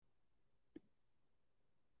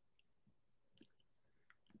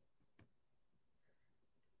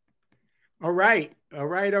All right. All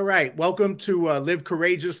right. All right. Welcome to Live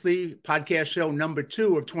Courageously podcast show number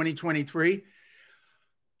 2 of 2023.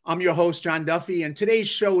 I'm your host, John Duffy, and today's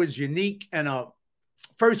show is unique and a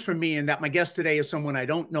first for me in that my guest today is someone I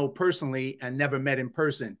don't know personally and never met in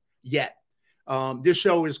person yet. This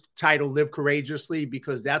show is titled Live Courageously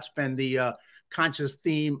because that's been the conscious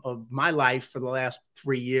theme of my life for the last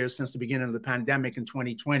 3 years since the beginning of the pandemic in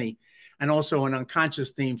 2020, and also an unconscious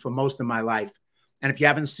theme for most of my life. And if you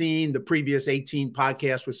haven't seen the previous 18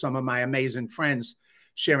 podcasts with some of my amazing friends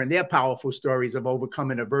sharing their powerful stories of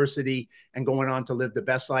overcoming adversity and going on to live the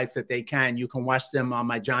best life that they can, you can watch them on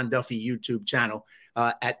my John Duffy YouTube channel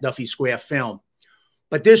at Duffy Square Film.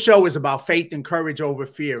 But this show is about faith and courage over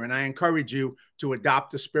fear. And I encourage you to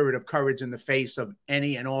adopt the spirit of courage in the face of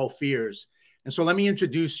any and all fears. And so let me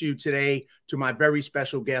introduce you today to my very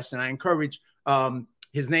special guest. And I encourage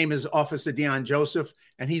his name is Officer DEON Joseph,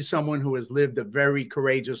 and he's someone who has lived a very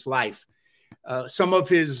courageous life. Some of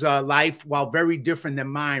his life, while very different than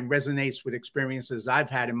mine, resonates with experiences I've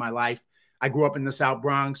had in my life. I grew up in the South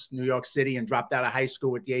Bronx, New York City, and dropped out of high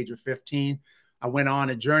school at the age of 15. I went on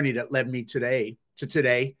a journey that led me to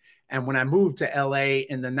today. And when I moved to LA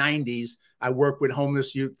in the 90s, I worked with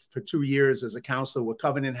homeless youth for 2 years as a counselor with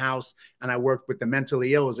Covenant House. And I worked with the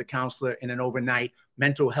mentally ill as a counselor in an overnight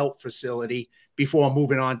mental health facility before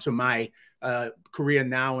moving on to my career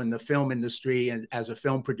now in the film industry and as a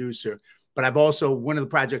film producer. But I've also, one of the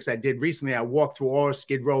projects I did recently, I walked through all of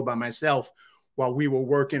Skid Row by myself while we were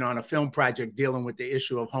working on a film project dealing with the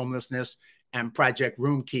issue of homelessness and Project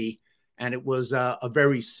Room Key. And it was a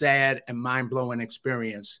very sad and mind-blowing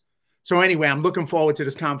experience. So anyway, I'm looking forward to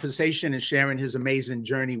this conversation and sharing his amazing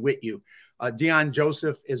journey with you. DEON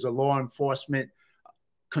Joseph is a law enforcement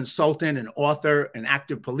consultant, an author, an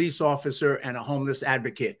active police officer, and a homeless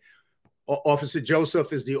advocate. Officer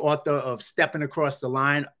Joseph is the author of Stepping Across the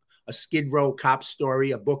Line, a Skid Row cop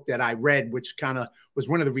story, a book that I read, which kind of was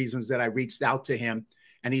one of the reasons that I reached out to him.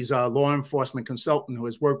 And he's a law enforcement consultant who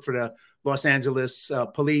has worked for the Los Angeles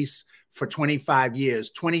police for 25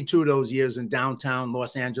 years, 22 of those years in downtown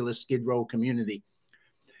Los Angeles Skid Row community.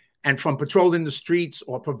 And from patrolling the streets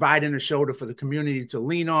or providing a shoulder for the community to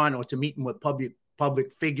lean on or to meeting with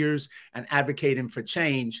public figures and advocating for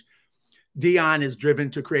change, DEON is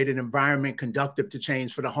driven to create an environment conducive to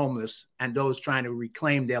change for the homeless and those trying to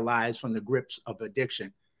reclaim their lives from the grips of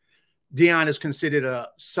addiction. DEON is considered a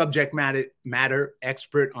subject matter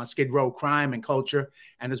expert on Skid Row crime and culture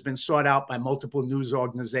and has been sought out by multiple news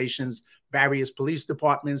organizations, various police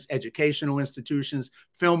departments, educational institutions,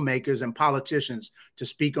 filmmakers, and politicians to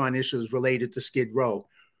speak on issues related to Skid Row.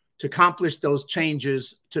 To accomplish those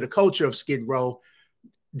changes to the culture of Skid Row,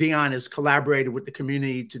 DEON has collaborated with the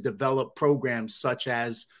community to develop programs such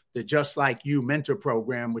as the Just Like You Mentor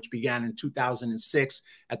Program, which began in 2006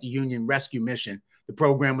 at the Union Rescue Mission. The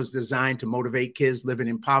program was designed to motivate kids living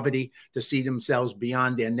in poverty to see themselves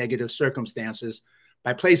beyond their negative circumstances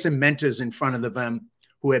by placing mentors in front of them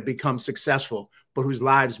who had become successful, but whose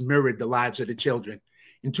lives mirrored the lives of the children.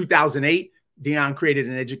 In 2008, DEON created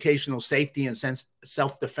an educational safety and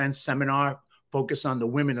self-defense seminar focused on the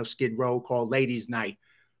women of Skid Row called Ladies' Night.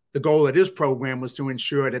 The goal of this program was to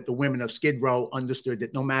ensure that the women of Skid Row understood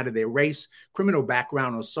that no matter their race, criminal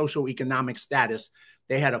background, or socioeconomic status,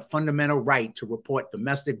 they had a fundamental right to report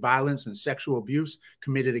domestic violence and sexual abuse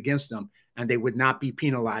committed against them, and they would not be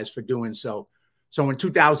penalized for doing so. So in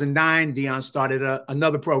 2009, DEON started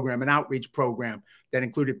another program, an outreach program that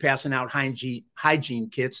included passing out hygiene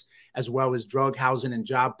kits, as well as drug, housing, and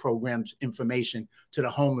job programs information to the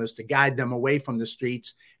homeless to guide them away from the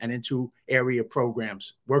streets and into area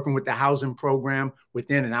programs. Working with the housing program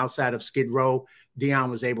within and outside of Skid Row, DEON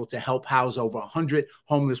was able to help house over 100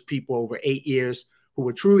 homeless people over 8 years who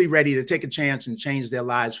were truly ready to take a chance and change their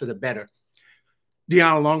lives for the better.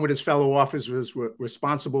 DEON, along with his fellow officers, were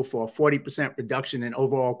responsible for a 40% reduction in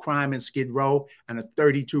overall crime in Skid Row and a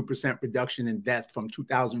 32% reduction in death from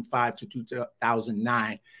 2005 to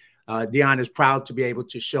 2009. DEON is proud to be able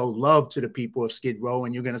to show love to the people of Skid Row,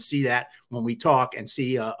 and you're going to see that when we talk and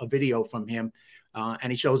see a video from him, and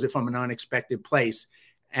he shows it from an unexpected place.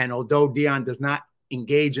 And although DEON does not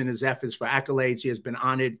engage in his efforts for accolades, he has been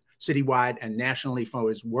honored citywide and nationally for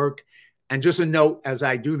his work. And just a note, as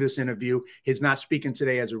I do this interview, he's not speaking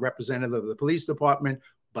today as a representative of the police department,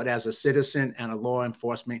 but as a citizen and a law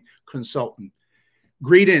enforcement consultant.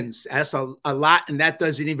 Greetings. That's a lot, and that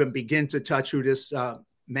doesn't even begin to touch who this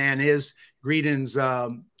man is. Greetings,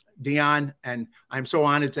 DEON, and I'm so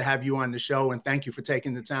honored to have you on the show, and thank you for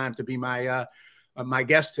taking the time to be my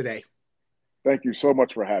guest today. Thank you so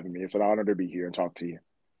much for having me. It's an honor to be here and talk to you.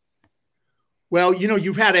 Well,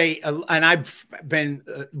 you've had and I've been,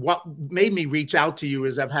 what made me reach out to you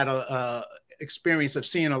is I've had a experience of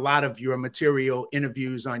seeing a lot of your material,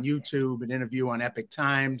 interviews on YouTube, an interview on Epic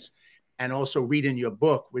Times, and also reading your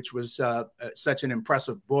book, which was such an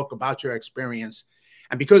impressive book about your experience.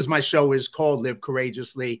 And because my show is called Live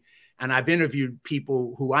Courageously, and I've interviewed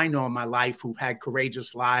people who I know in my life who've had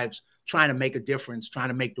courageous lives, trying to make a difference, trying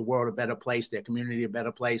to make the world a better place, their community a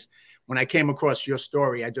better place. When I came across your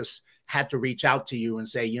story, I just had to reach out to you and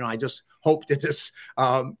say, I just hope that this,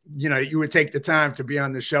 you would take the time to be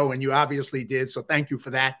on the show, and you obviously did. So thank you for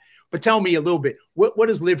that. But tell me a little bit, what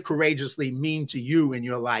does Live Courageously mean to you in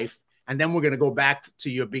your life? And then we're going to go back to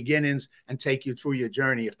your beginnings and take you through your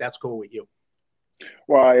journey, if that's cool with you.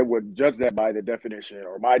 Well, I would judge that by the definition,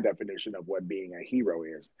 or my definition, of what being a hero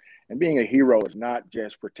is. And being a hero is not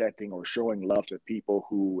just protecting or showing love to people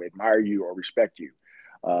who admire you or respect you.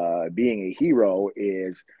 Being a hero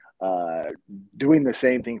is doing the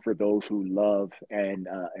same thing for those who love and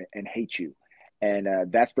hate you.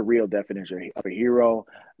 And that's the real definition of a hero.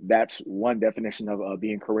 That's one definition of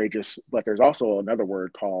being courageous. But there's also another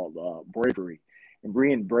word called bravery. And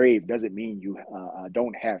being brave doesn't mean you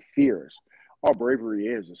don't have fears. All bravery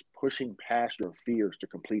is pushing past your fears to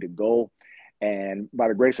complete a goal. And by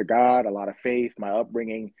the grace of God, a lot of faith, my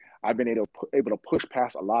upbringing, I've been able to push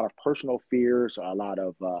past a lot of personal fears, a lot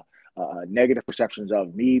of negative perceptions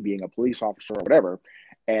of me being a police officer or whatever,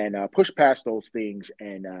 and push past those things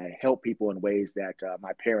and help people in ways that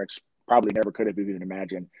my parents probably never could have even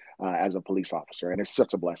imagined as a police officer. And it's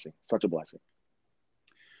such a blessing, such a blessing.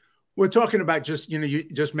 We're talking about you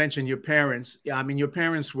just mentioned your parents. I mean, your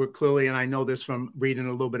parents were clearly, and I know this from reading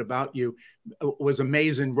a little bit about you, was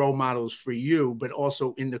amazing role models for you, but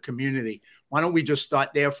also in the community. Why don't we just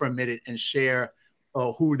start there for a minute and share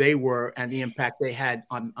who they were and the impact they had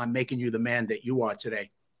on making you the man that you are today?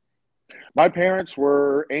 My parents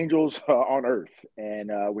were angels on earth. And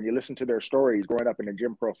when you listen to their stories growing up in the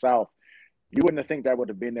Jim Crow South, you wouldn't think that would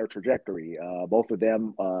have been their trajectory. Both of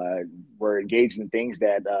them were engaged in things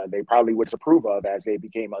that they probably would disapprove of as they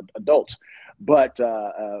became adults. But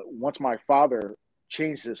once my father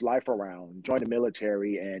changed his life around, joined the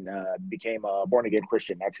military, and became a born-again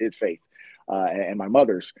Christian, that's his faith, and my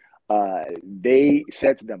mother's, they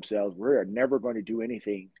said to themselves, we're never going to do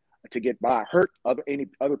anything to get by, hurt any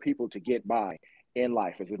other people to get by in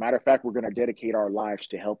life. As a matter of fact, we're going to dedicate our lives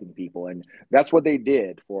to helping people. And that's what they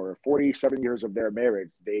did. For 47 years of their marriage,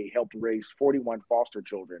 they helped raise 41 foster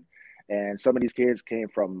children. And some of these kids came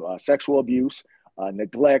from sexual abuse,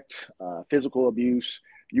 neglect, physical abuse,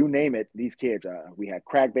 you name it. These kids, we had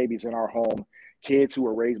crack babies in our home, kids who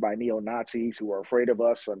were raised by neo-Nazis who were afraid of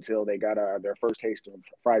us until they got their first taste of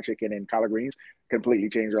fried chicken and collard greens, completely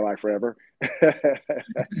changed their life forever.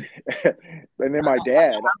 And then my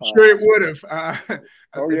dad. I'm sure it would have.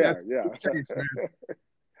 Yeah.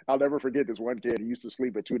 I'll never forget this one kid. He used to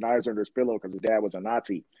sleep with two knives under his pillow because his dad was a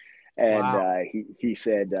Nazi. And wow. He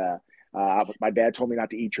said, my dad told me not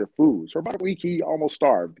to eat your food. So about a week, he almost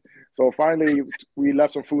starved. So finally, we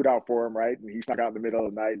left some food out for him, right? And he snuck out in the middle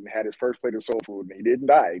of the night and had his first plate of soul food. And he didn't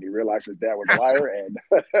die. He realized his dad was a liar, and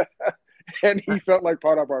and he felt like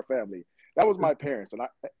part of our family. That was my parents.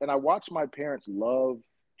 And I watched my parents love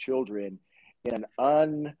children in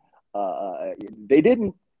an they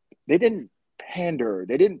didn't pander.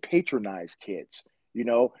 They didn't patronize kids. You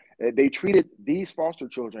know, they treated these foster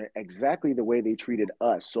children exactly the way they treated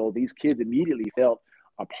us. So these kids immediately felt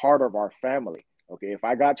a part of our family. Okay, if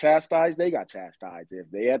I got chastised, they got chastised.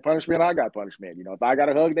 If they had punishment, I got punishment. You know, if I got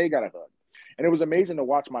a hug, they got a hug. And it was amazing to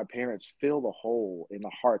watch my parents fill the hole in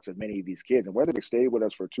the hearts of many of these kids. And whether they stayed with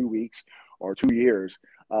us for 2 weeks or 2 years,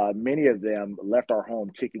 many of them left our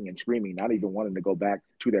home kicking and screaming, not even wanting to go back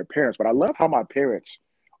to their parents. But I love how my parents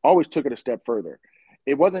always took it a step further.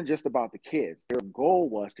 It wasn't just about the kids. Their goal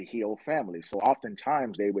was to heal families. So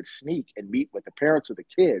oftentimes they would sneak and meet with the parents of the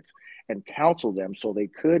kids and counsel them so they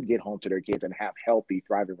could get home to their kids and have healthy,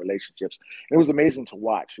 thriving relationships. It was amazing to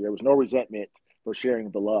watch. There was no resentment for sharing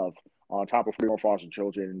the love on top of 3 foster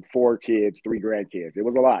children, 4 kids, 3 grandkids. It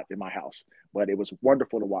was a lot in my house, but it was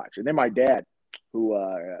wonderful to watch. And then my dad, who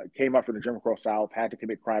came up from the Jim Crow South, had to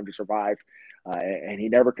commit crime to survive, and he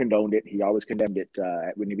never condoned it. He always condemned it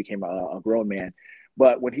when he became a grown man.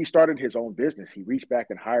 But when he started his own business, he reached back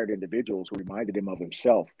and hired individuals who reminded him of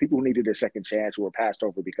himself, people who needed a second chance, who were passed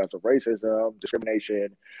over because of racism,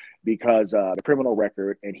 discrimination, because of the criminal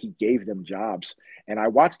record, and he gave them jobs. And I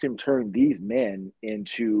watched him turn these men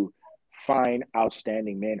into fine,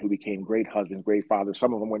 outstanding men who became great husbands, great fathers.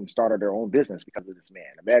 Some of them went and started their own business because of this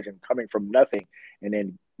man. Imagine coming from nothing and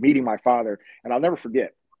then meeting my father. And I'll never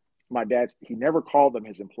forget, my dad, he never called them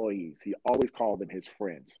his employees. He always called them his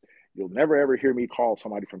friends. You'll never ever hear me call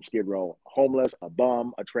somebody from Skid Row homeless, a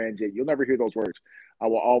bum, a transient. You'll never hear those words. I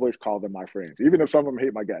will always call them my friends, even if some of them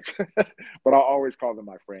hate my guts. But I'll always call them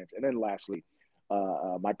my friends. And then lastly,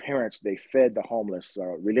 my parents, they fed the homeless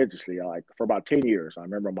religiously, like for about 10 years. I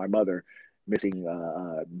remember my mother missing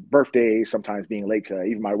birthdays, sometimes being late to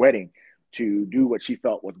even my wedding, to do what she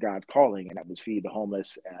felt was God's calling, and that was feed the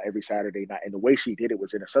homeless every Saturday night. And the way she did it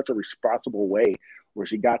was in such a responsible way, where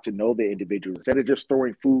she got to know the individuals. Instead of just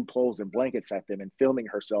throwing food, clothes, and blankets at them and filming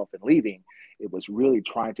herself and leaving, it was really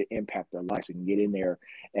trying to impact their lives and get in there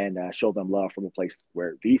and show them love from a place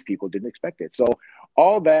where these people didn't expect it. So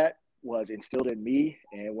all that was instilled in me.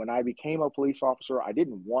 And when I became a police officer, I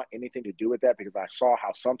didn't want anything to do with that, because I saw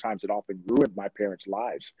how sometimes it often ruined my parents'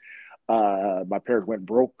 lives. My parents went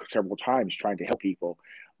broke several times trying to help people,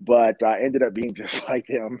 but I ended up being just like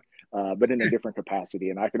them, but in a different capacity.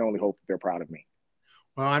 And I can only hope they're proud of me.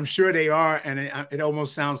 Well, I'm sure they are. And it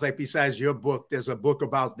almost sounds like besides your book, there's a book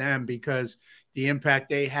about them, because the impact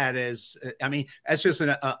they had is, I mean, that's just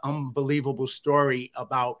an unbelievable story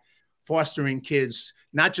about fostering kids,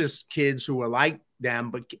 not just kids who are like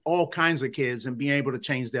them, but all kinds of kids, and being able to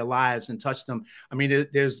change their lives and touch them. I mean,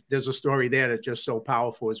 there's a story there that's just so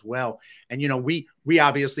powerful as well. And, you know, we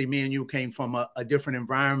obviously, me and you came from a different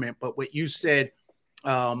environment, but what you said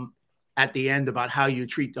at the end about how you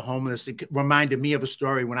treat the homeless, it reminded me of a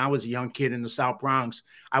story when I was a young kid in the South Bronx.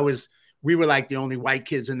 We were like the only white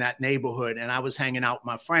kids in that neighborhood, and I was hanging out with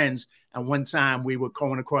my friends. And one time we were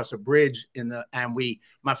going across a bridge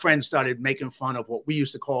my friends started making fun of what we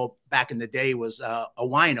used to call back in the day was a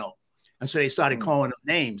wino. And so they started calling them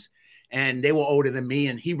names, and they were older than me.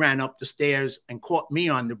 And he ran up the stairs and caught me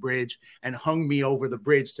on the bridge and hung me over the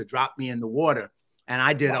bridge to drop me in the water. And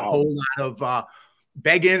I did a whole lot of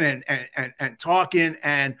begging and talking.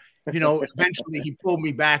 And, you know, eventually he pulled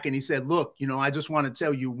me back and he said, look, you know, I just want to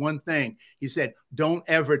tell you one thing. He said, don't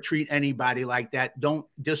ever treat anybody like that. Don't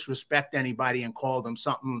disrespect anybody and call them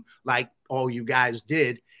something like all you guys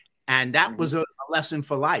did. And that was a lesson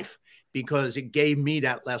for life, because it gave me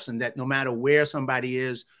that lesson that no matter where somebody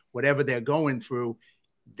is, whatever they're going through,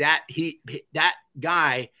 that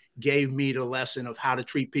guy gave me the lesson of how to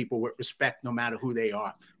treat people with respect, no matter who they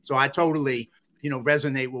are. So I totally, you know,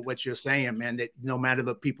 resonate with what you're saying, man, that no matter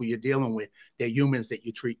the people you're dealing with, they're humans that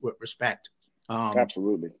you treat with respect.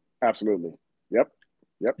 Absolutely. Yep.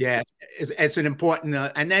 Yeah. It's an important,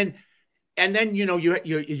 and then, you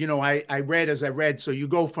know, I read, so you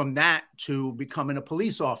go from that to becoming a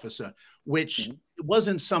police officer, which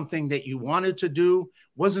wasn't something that you wanted to do,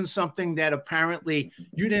 wasn't something that apparently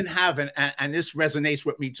you didn't have. And this resonates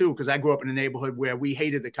with me too, because I grew up in a neighborhood where we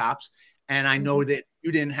hated the cops. And I know that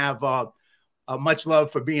you didn't have much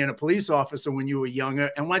love for being a police officer when you were younger.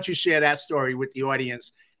 And why don't you share that story with the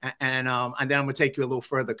audience? And then I'm going to take you a little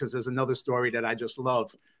further, because there's another story that I just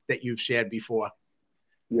love that you've shared before.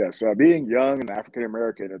 Yes, being young and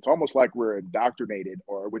African-American, it's almost like we're indoctrinated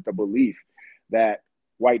or with the belief that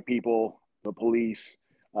white people, the police,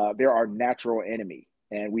 they're our natural enemy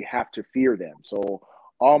and we have to fear them. So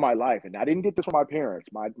all my life, and I didn't get this from my parents.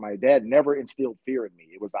 My dad never instilled fear in me.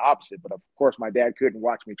 It was the opposite. But of course, my dad couldn't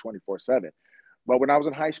watch me 24/7. But when I was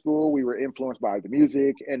in high school, we were influenced by the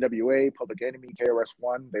music, NWA, Public Enemy,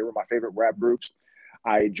 KRS-One. They were my favorite rap groups.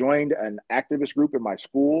 I joined an activist group in my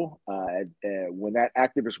school. When that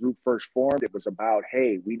activist group first formed, it was about,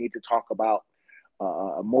 hey, we need to talk about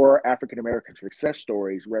more African-American success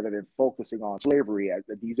stories rather than focusing on slavery.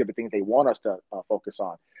 These are the things they want us to focus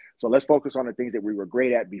on. So let's focus on the things that we were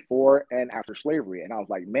great at before and after slavery. And I was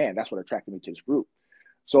like, man, that's what attracted me to this group.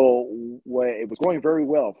 So it was going very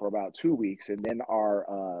well for about 2 weeks. And then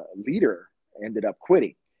our leader ended up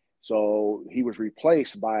quitting. So he was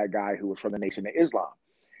replaced by a guy who was from the Nation of Islam.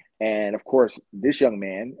 And of course, this young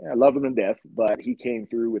man, I love him to death, but he came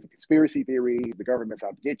through with a conspiracy theory. The government's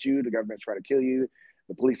out to get you. The government's trying to kill you.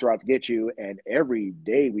 The police are out to get you. And every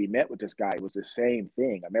day we met with this guy, it was the same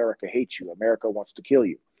thing. America hates you. America wants to kill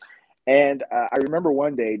you. And I remember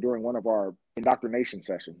one day during one of our indoctrination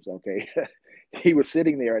sessions, okay, he was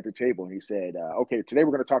sitting there at the table and he said, okay, today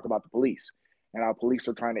we're going to talk about the police and how police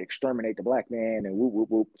are trying to exterminate the black man and whoop, whoop,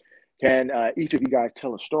 whoop. Can each of you guys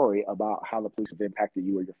tell a story about how the police have impacted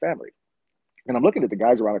you or your family? And I'm looking at the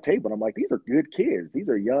guys around the table and I'm like, these are good kids. These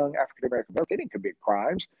are young African-American males. They didn't commit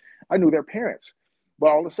crimes. I knew their parents. But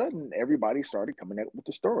all of a sudden, everybody started coming up with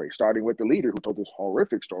the story, starting with the leader who told this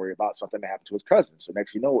horrific story about something that happened to his cousin. So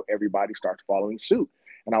next you know, everybody starts following suit.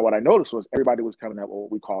 And what I noticed was everybody was coming up with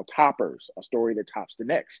what we call toppers, a story that tops the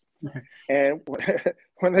next. And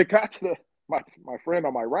when they got to my friend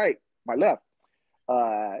on my left,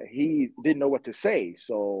 he didn't know what to say.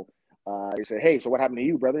 So he said, "Hey, so what happened to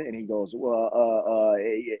you, brother?" And he goes, "Well,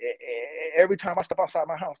 every time I step outside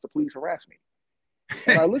my house, the police harass me."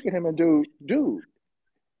 And I look at him and dude,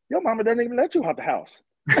 your mama doesn't even let you out the house.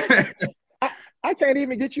 I can't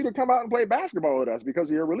even get you to come out and play basketball with us because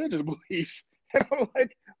of your religious beliefs. And I'm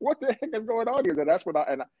like, what the heck is going on here? And that's what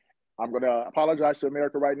I'm going to apologize to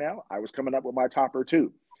America right now. I was coming up with my topper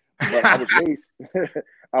too, but I was raised,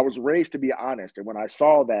 I was raised to be honest. And when I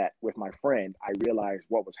saw that with my friend, I realized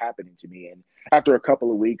what was happening to me. And after a couple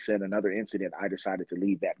of weeks and another incident, I decided to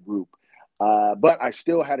leave that group. But I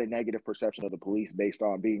still had a negative perception of the police based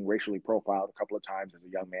on being racially profiled a couple of times as a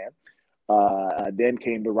young man. Then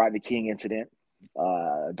came the Rodney King incident,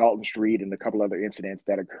 Dalton Street, and a couple other incidents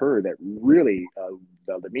that occurred that really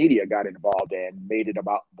the media got involved and made it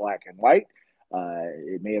about black and white.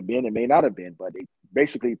 It may have been, it may not have been, but it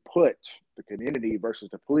basically put the community versus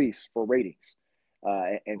the police for ratings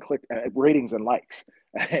and click ratings and likes,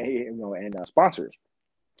 and sponsors.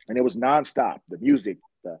 And it was nonstop. The music,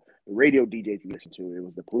 the radio DJs you listen to, it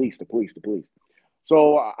was the police, the police, the police.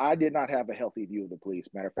 So I did not have a healthy view of the police.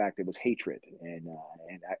 Matter of fact, it was hatred, and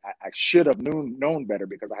I should have known better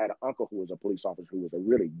because I had an uncle who was a police officer who was a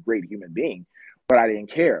really great human being, but I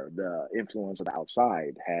didn't care. The influence of the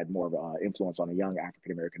outside had more of an influence on a young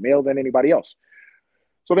African American male than anybody else.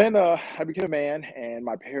 So then I became a man, and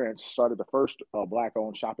my parents started the first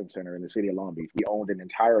black-owned shopping center in the city of Long Beach. We owned an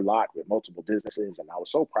entire lot with multiple businesses, and I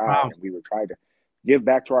was so proud. Wow. And we were trying to give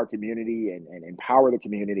back to our community and empower the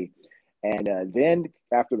community. And then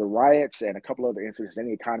after the riots and a couple other incidents, then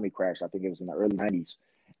the economy crashed. I think it was in the early 90s.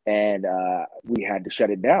 And we had to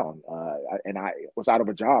shut it down. And I was out of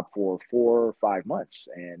a job for 4 or 5 months.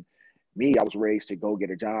 And I was raised to go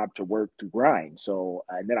get a job, to work, to grind. So,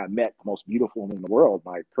 and then I met the most beautiful woman in the world,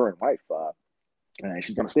 my current wife. And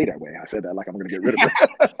she's going to stay that way. I said that like I'm going to get rid of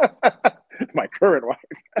her. My current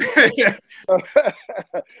wife.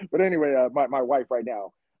 But anyway, my wife right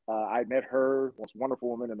now. I met her, most wonderful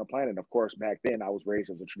woman on the planet. Of course, back then I was raised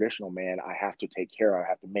as a traditional man. I have to take care of her. I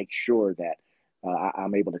have to make sure that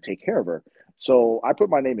I'm able to take care of her. So I put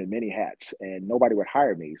my name in many hats and nobody would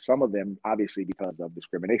hire me. Some of them, obviously, because of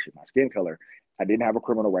discrimination, my skin color. I didn't have a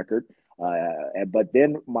criminal record. But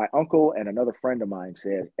then my uncle and another friend of mine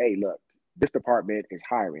said, "Hey, look, this department is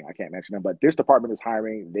hiring." I can't mention them, but this department is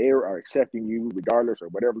hiring. They are accepting you regardless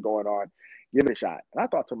of whatever's going on. Give it a shot. And I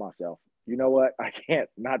thought to myself, you know what? I can't,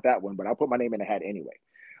 not that one, but I'll put my name in the hat anyway.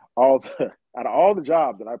 Out of all the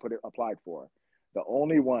jobs that I applied for, the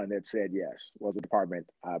only one that said yes was the department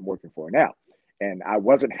I'm working for now. And I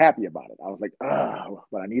wasn't happy about it. I was like, oh,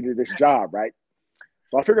 but I needed this job, right?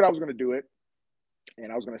 So I figured I was going to do it.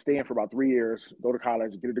 And I was going to stay in for about 3 years, go to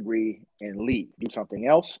college, get a degree, and leave, do something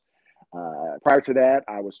else. Prior to that,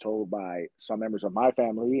 I was told by some members of my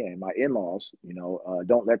family and my in-laws,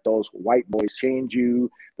 don't let those white boys change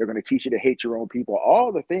you. They're going to teach you to hate your own people.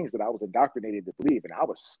 All the things that I was indoctrinated to believe, and I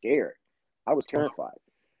was scared. I was terrified.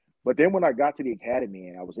 But then when I got to the academy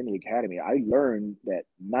and I was in the academy, I learned that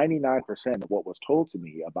 99% of what was told to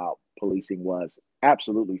me about policing was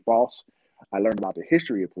absolutely false. I learned about the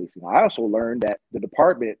history of policing. I also learned that the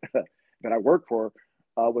department that I worked for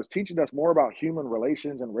was teaching us more about human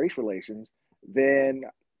relations and race relations than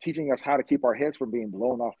teaching us how to keep our heads from being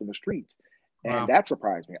blown off in the street. And Wow. that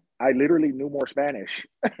surprised me. I literally knew more Spanish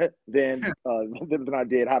than I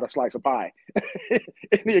did how to slice a pie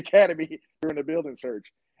in the academy during the building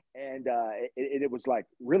search. And it was like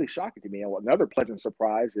really shocking to me. And another pleasant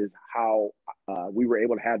surprise is how we were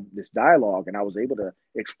able to have this dialogue, and I was able to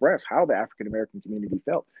express how the African American community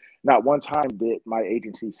felt. Not one time did my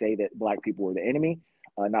agency say that Black people were the enemy.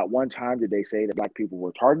 Not one time did they say that Black people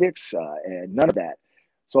were targets, and none of that.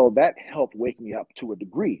 So that helped wake me up to a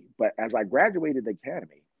degree. But as I graduated the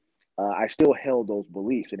academy, I still held those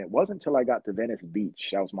beliefs. And it wasn't until I got to Venice Beach.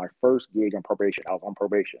 That was my first gig on probation. I was on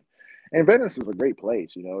probation. And Venice is a great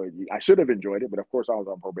place. I should have enjoyed it, but of course I was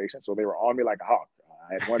on probation. So they were on me like a hawk.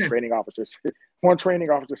 I had one training officer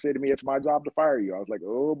say to me, "It's my job to fire you." I was like,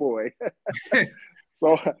 oh boy.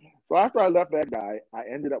 So after I left that guy, I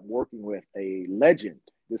ended up working with a legend.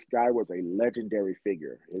 This guy was a legendary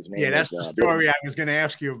figure. His name that's the story I was going to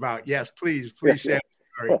ask you about. Yes, please share the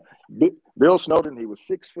story. Bill Snowden. He was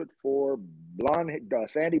 6'4",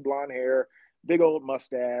 sandy blonde hair, big old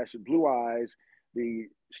mustache, blue eyes, the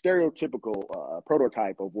stereotypical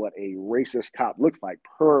prototype of what a racist cop looks like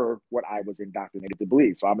per what I was indoctrinated to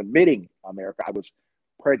believe. So I'm admitting, America, I was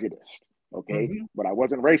prejudiced. Okay. Mm-hmm. But I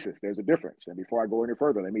wasn't racist. There's a difference. And before I go any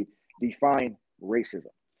further, let me define racism.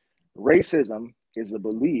 Racism is the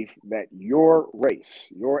belief that your race,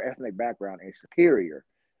 your ethnic background is superior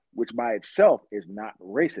which by itself is not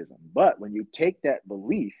racism. But when you take that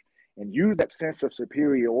belief and use that sense of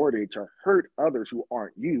superiority to hurt others who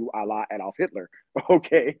aren't you, a la Adolf Hitler,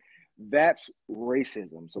 okay, that's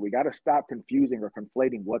racism. So we got to stop confusing or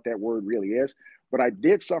conflating what that word really is. But I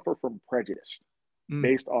did suffer from prejudice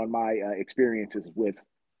based on my experiences with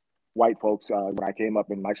white folks when I came up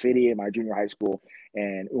in my city, in my junior high school,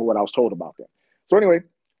 and what I was told about them. So anyway,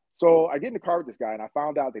 so I get in the car with this guy, and I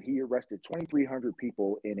found out that he arrested 2,300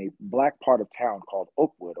 people in a black part of town called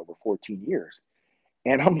Oakwood over 14 years.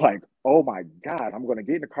 And I'm like, oh my God, I'm going to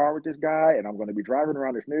get in the car with this guy and I'm going to be driving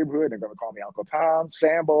around this neighborhood. They're going to call me Uncle Tom,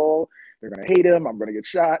 Sambo. They're going to hate him. I'm going to get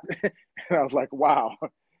shot. And I was like, wow.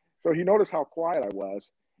 So he noticed how quiet I was.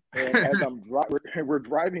 And as we're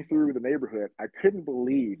driving through the neighborhood, I couldn't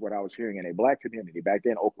believe what I was hearing in a black community. Back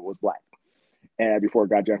then, Oakland was black, and before it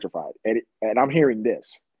got gentrified. And I'm hearing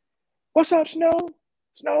this. What's up, Snow?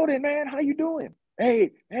 Snowden, man, how you doing?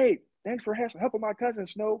 Hey, thanks for helping my cousin,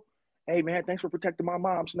 Snow. Hey, man, thanks for protecting my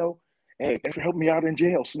mom, Snow. Hey, thanks for helping me out in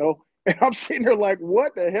jail, Snow. And I'm sitting there like,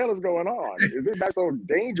 what the hell is going on? Is it not so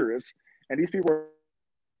dangerous? And these people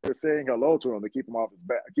are saying hello to him to keep him off his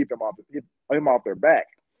back, keep him off their back.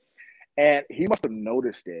 And he must have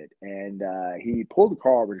noticed it. And he pulled the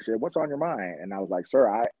car over and said, what's on your mind? And I was like,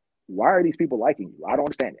 sir, why are these people liking you? I don't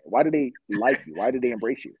understand it. Why do they like you? Why do they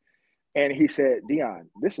embrace you? And he said, Deon,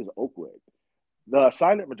 this is Oakwood. The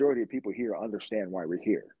silent majority of people here understand why we're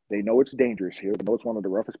here. They know it's dangerous here. They know it's one of the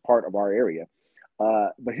roughest part of our area.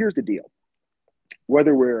 But here's the deal.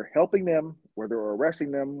 Whether we're helping them, whether we're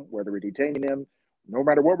arresting them, whether we're detaining them, no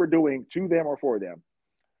matter what we're doing to them or for them,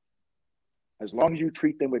 as long as you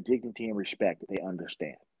treat them with dignity and respect, they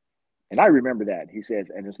understand. And I remember that. He says,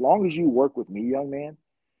 and as long as you work with me, young man,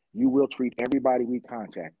 you will treat everybody we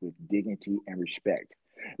contact with dignity and respect.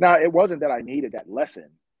 Now, it wasn't that I needed that lesson.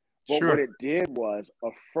 But sure. What it did was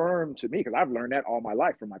affirm to me, because I've learned that all my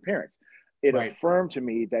life from my parents. It affirmed to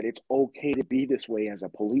me that it's okay to be this way as a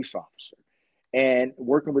police officer. And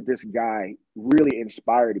working with this guy really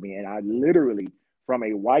inspired me. And I literally, from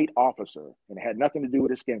a white officer, and it had nothing to do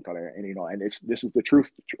with his skin color. And, and this is the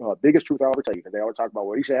truth, biggest truth I'll ever tell you, because they always talk about,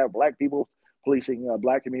 well, you should have black people policing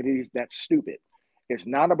black communities. That's stupid. It's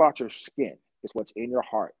not about your skin. It's what's in your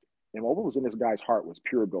heart. And what was in this guy's heart was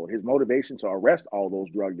pure gold. His motivation to arrest all those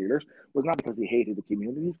drug dealers was not because he hated the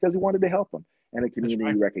community, it's because he wanted to help them. And the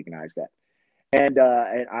community recognized that. And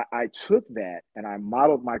I took that and I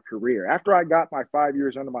modeled my career. After I got my 5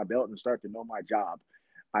 years under my belt and started to know my job,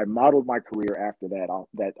 I modeled my career after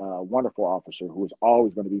that wonderful officer who was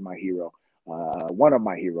always going to be my hero, one of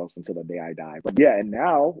my heroes until the day I die. But yeah, and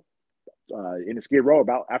now in the Skid Row,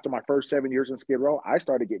 after my first 7 years in Skid Row, I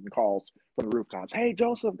started getting calls from the rooftops. Hey,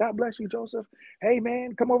 Joseph, God bless you, Joseph. Hey,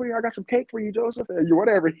 man, come over here. I got some cake for you, Joseph.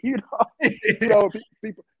 Whatever,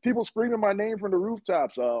 people screaming my name from the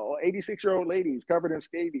rooftops. 86-year-old ladies covered in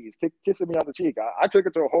scabies, kissing me on the cheek. I took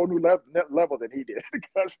it to a whole new level than he did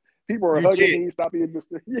because people were hugging me, stop being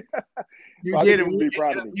Mr. Yeah. You so did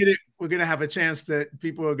it. We're gonna have a chance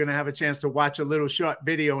people are gonna have a chance to watch a little short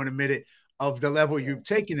video in a minute of the level you've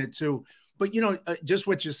taken it to. But, just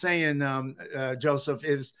what you're saying, Joseph,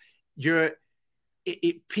 is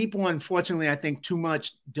people, unfortunately, I think too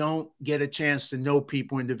much don't get a chance to know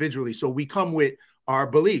people individually. So we come with our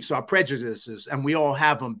beliefs, our prejudices, and we all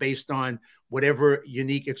have them based on whatever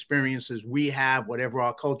unique experiences we have, whatever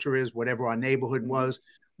our culture is, whatever our neighborhood was,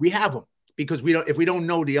 we have them. Because if we don't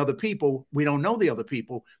know the other people, we don't know the other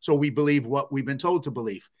people. So we believe what we've been told to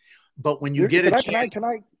believe. But when you get a chance,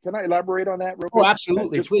 can I elaborate on that real quick? Oh,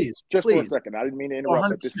 absolutely, please. For a second. I didn't mean to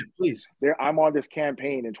interrupt. But please. I'm on this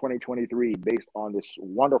campaign in 2023 based on this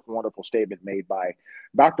wonderful, wonderful statement made by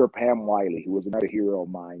Dr. Pam Wiley, who was another hero of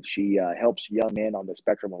mine. She helps young men on the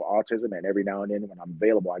spectrum of autism, and every now and then when I'm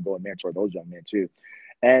available, I go and mentor those young men too.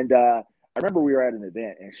 And I remember we were at an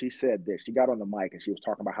event, and she said this. She got on the mic, and she was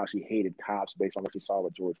talking about how she hated cops based on what she saw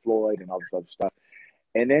with George Floyd and all this other stuff.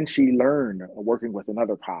 And then she learned working with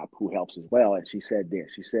another cop who helps as well. And she said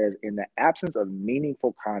this, she says, in the absence of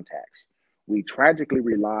meaningful contacts, we tragically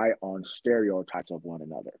rely on stereotypes of one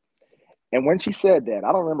another. And when she said that,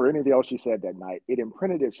 I don't remember anything else she said that night. It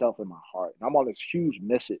imprinted itself in my heart. And I'm on this huge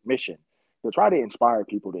mission to try to inspire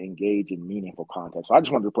people to engage in meaningful content. So I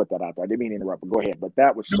just wanted to put that out there. I didn't mean to interrupt, but go ahead. But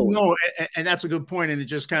that was and that's a good point. And it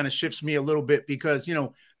just kind of shifts me a little bit because,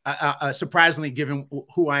 surprisingly, given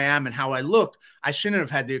who I am and how I look, I shouldn't have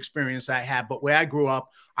had the experience I had. But where I grew up,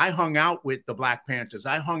 I hung out with the Black Panthers.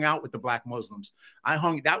 I hung out with the Black Muslims.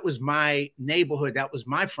 That was my neighborhood. That was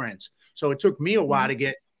my friends. So it took me a while to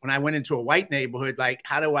get, when I went into a white neighborhood, like,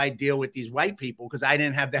 how do I deal with these white people? Because I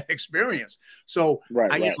didn't have that experience. So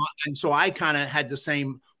and so I kind of had the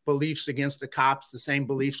same beliefs against the cops, the same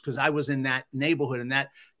beliefs, because I was in that neighborhood, and that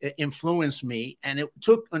influenced me. And it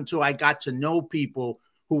took until I got to know people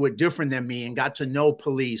who were different than me, and got to know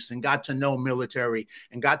police, and got to know military,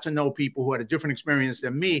 and got to know people who had a different experience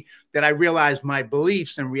than me, that I realized my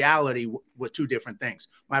beliefs and reality were two different things.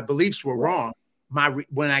 My beliefs were wrong.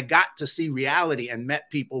 When I got to see reality and met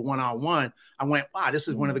people one-on-one, I went, wow, this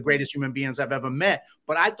is one of the greatest human beings I've ever met.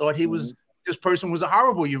 But I thought this person was a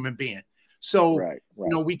horrible human being. So,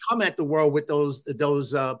 we come at the world with those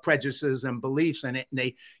prejudices and beliefs, and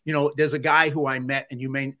they, there's a guy who I met, and you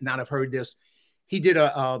may not have heard this. He did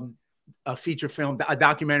a feature film, a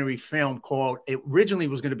documentary film called, it originally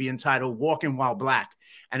was going to be entitled Walking While Black.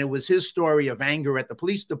 And it was his story of anger at the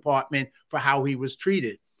police department for how he was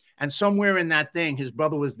treated. And somewhere in that thing, his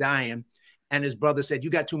brother was dying. And his brother said, you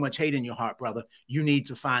got too much hate in your heart, brother. You need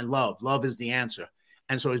to find love. Love is the answer.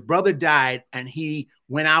 And so his brother died, and he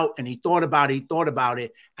went out and he thought about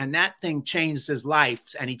it. And that thing changed his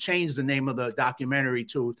life. And he changed the name of the documentary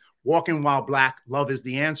to Walking While Black, Love is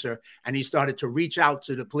the Answer. And he started to reach out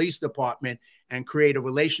to the police department and create a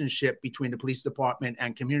relationship between the police department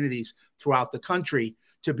and communities throughout the country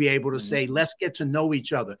to be able to say, let's get to know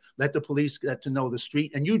each other. Let the police get to know the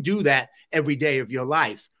street. And you do that every day of your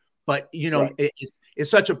life. But, it's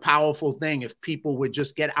such a powerful thing if people would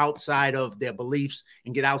just get outside of their beliefs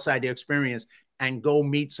and get outside their experience and go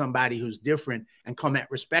meet somebody who's different and come at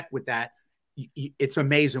respect with that. It's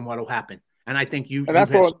amazing what will happen. And I think you've had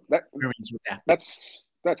experience with that.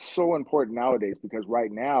 That's so important nowadays, because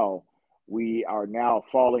right now we are now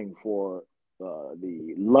falling for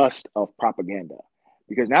the lust of propaganda.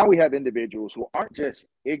 Because now we have individuals who aren't just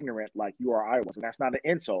ignorant like you or I was. And that's not an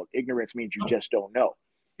insult. Ignorance means you just don't know.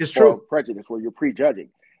 It's true. Or prejudice, where you're prejudging.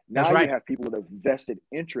 Now That's right. You have people with a vested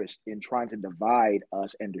interest in trying to divide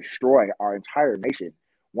us and destroy our entire nation,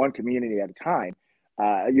 one community at a time.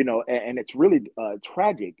 And it's really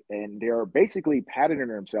tragic. And they're basically patterning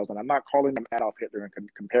themselves. And I'm not calling them Adolf Hitler and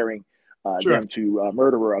comparing them to a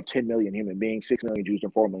murderer of 10 million human beings, 6 million Jews,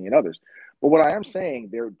 and 4 million others. But what I am saying,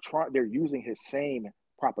 they're using his same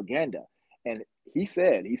propaganda. And he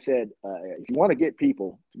said, if you want to get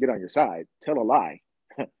people to get on your side, tell a lie.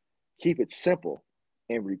 Keep it simple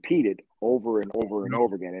and repeat it over and over and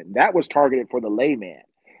over again. And that was targeted for the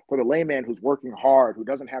layman who's working hard, who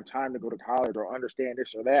doesn't have time to go to college or understand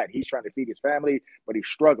this or that. He's trying to feed his family, but he's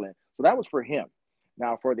struggling. So that was for him.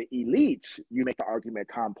 Now, for the elites, you make the argument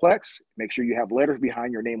complex, make sure you have letters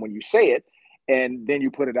behind your name when you say it, and then you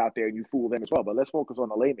put it out there and you fool them as well. But let's focus on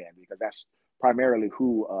the layman, because that's primarily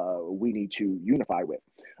who we need to unify with.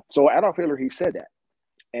 So Adolf Hitler, he said that.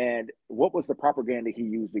 And what was the propaganda he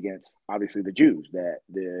used against, obviously, the Jews? That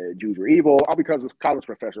the Jews were evil, all because his college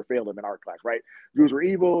professor failed him in art class, right? Jews were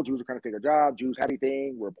evil. Jews were trying to take a job. Jews have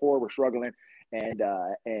anything. We're poor. We're struggling.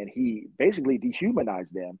 And he basically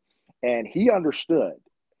dehumanized them. And he understood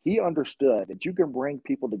that you can bring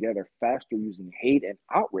people together faster using hate and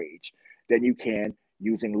outrage than you can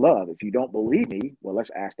using love. If you don't believe me, well,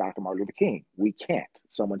 let's ask Dr. Martin Luther King. We can't.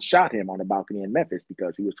 Someone shot him on a balcony in Memphis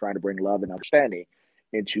because he was trying to bring love and understanding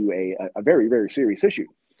into a very, very serious issue.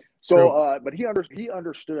 So, but he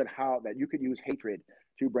understood how that you could use hatred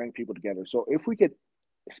to bring people together. So if we could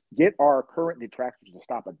get our current detractors to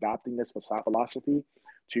stop adopting this philosophy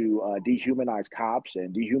to dehumanize cops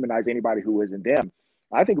and dehumanize anybody who isn't them,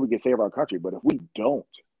 I think we can save our country. But if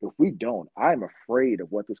we don't, I'm afraid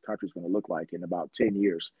of what this country is going to look like in about 10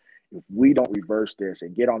 years. If we don't reverse this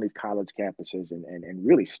and get on these college campuses and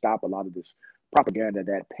really stop a lot of this propaganda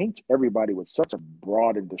that paints everybody with such a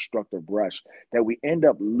broad and destructive brush that we end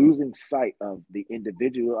up losing sight of the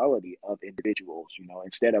individuality of individuals,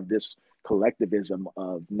 instead of this collectivism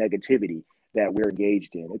of negativity that we're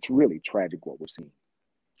engaged in. It's really tragic what we're seeing.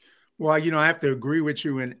 Well, I have to agree with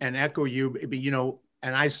you and echo you,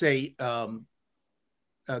 and I say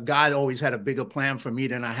God always had a bigger plan for me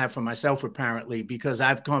than I have for myself, apparently, because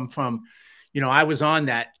I've come from, I was on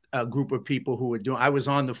that group of people who were I was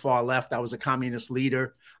on the far left. I was a communist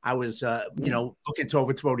leader. I was, looking to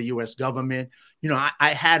overthrow the U.S. government. I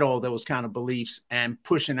had all those kind of beliefs and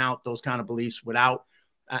pushing out those kind of beliefs without,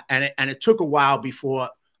 and it took a while before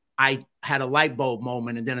I had a light bulb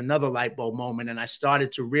moment and then another light bulb moment. And I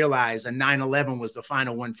started to realize, and 9/11 was the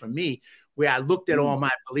final one for me, where I looked at all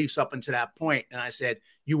my beliefs up until that point. And I said,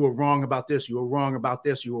 you were wrong about this. You were wrong about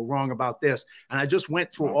this. You were wrong about this. And I just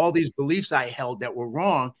went through all these beliefs I held that were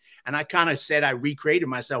wrong. And I kind of said I recreated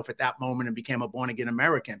myself at that moment and became a born-again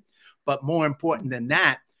American. But more important than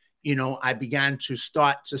that, I began to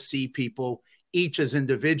start to see people each as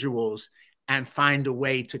individuals and find a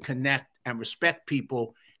way to connect and respect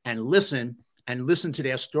people and listen to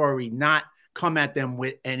their story, not come at them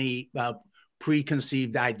with any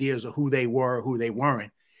preconceived ideas of who they were or who they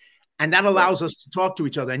weren't. And that allows us to talk to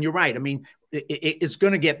each other. And you're right. I mean, it's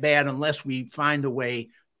going to get bad unless we find a way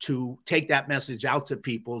to take that message out to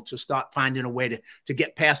people, to start finding a way to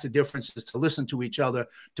get past the differences, to listen to each other,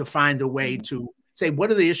 to find a way to say,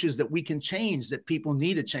 what are the issues that we can change, that people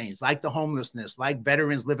need to change, like the homelessness, like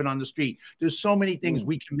veterans living on the street. There's so many things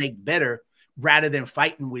we can make better rather than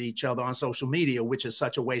fighting with each other on social media, which is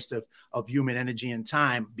such a waste of human energy and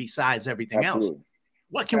time besides everything else.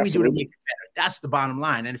 What can we do to make it better? That's the bottom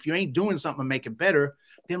line. And if you ain't doing something to make it better,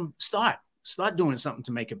 then start doing something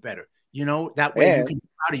to make it better. You know, that way you can be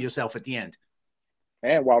proud of yourself at the end.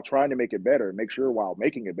 And while trying to make it better, make sure while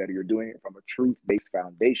making it better, you're doing it from a truth-based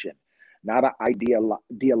foundation, not an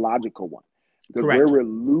ideological one. Because where we're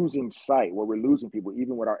losing sight, where we're losing people,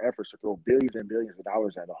 even with our efforts to throw billions and billions of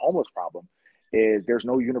dollars at the homeless problem, is there's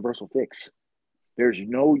no universal fix. There's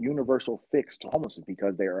no universal fix to homelessness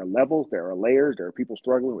because there are levels, there are layers, there are people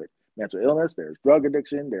struggling with mental illness, there's drug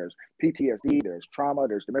addiction, there's PTSD, there's trauma,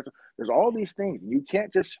 there's dementia, there's all these things. You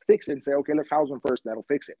can't just fix it and say, okay, let's house them first, and that'll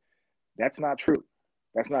fix it. That's not true.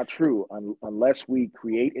 That's not true unless we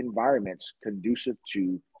create environments conducive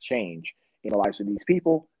to change in the lives of these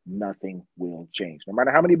people. Nothing will change. No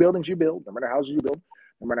matter how many buildings you build, no matter how houses you build,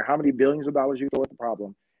 no matter how many billions of dollars you throw at the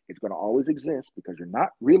problem, it's going to always exist because you're not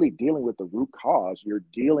really dealing with the root cause. You're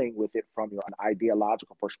dealing with it from an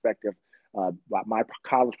ideological perspective. My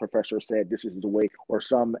college professor said this is the way, or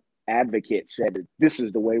some advocate said that this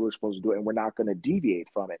is the way we're supposed to do it, and we're not going to deviate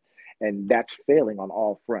from it. And that's failing on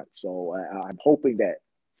all fronts. So I'm hoping that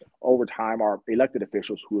over time, our elected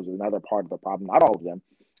officials, who is another part of the problem, not all of them,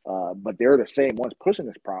 but they're the same ones pushing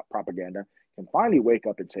this propaganda, can finally wake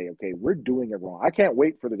up and say, okay, we're doing it wrong. I can't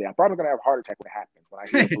wait for the day. I'm probably going to have a heart attack when it happens, when I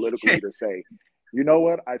hear a political leader say, you know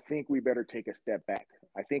what, I think we better take a step back.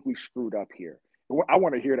 I think we screwed up here. I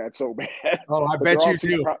want to hear that so bad. Oh, I bet you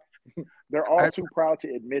do. They're all too proud to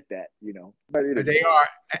admit that, you know. But they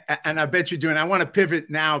are, and I bet you do. And I want to pivot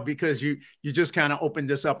now because you just kind of opened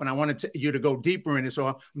this up, and I wanted you to go deeper in it. So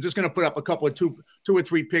I'm just going to put up a couple of two or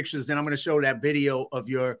three pictures. Then I'm going to show that video of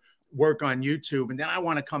your work on YouTube, and then I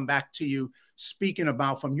want to come back to you speaking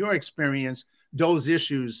about, from your experience, those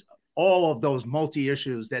issues, all of those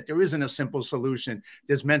multi-issues, that there isn't a simple solution.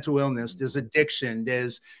 There's mental illness, there's addiction,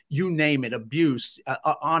 there's, you name it, abuse,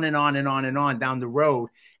 on and on and on and on down the road.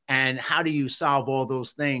 And how do you solve all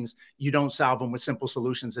those things? You don't solve them with simple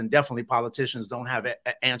solutions, and definitely politicians don't have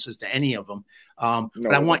answers to any of them.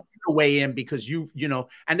 But I want you to weigh in because you know,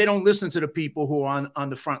 and they don't listen to the people who are on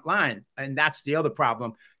the front line. And that's the other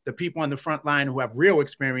problem. The people on the front line who have real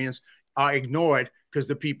experience are ignored because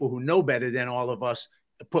the people who know better than all of us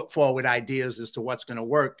put forward ideas as to what's going to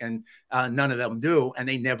work, and none of them do. And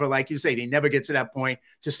they never, like you say, they never get to that point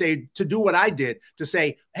to do what I did, to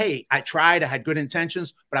say, hey, I tried, I had good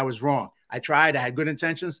intentions, but I was wrong. I tried, I had good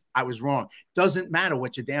intentions, I was wrong. Doesn't matter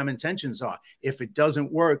what your damn intentions are. If it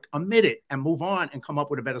doesn't work, admit it and move on and come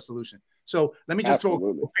up with a better solution. So let me just throw a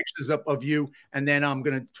couple pictures up of you, and then I'm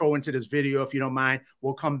going to throw into this video, if you don't mind.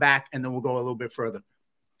 We'll come back and then we'll go a little bit further.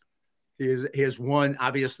 Here's one,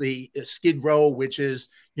 obviously, Skid Row, which is,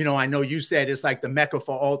 you know, I know you said it's like the Mecca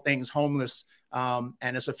for all things homeless, and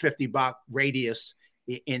it's a 50-block radius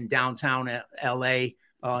in downtown LA.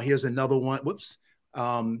 Here's another one. Whoops.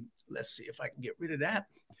 Let's see if I can get rid of that.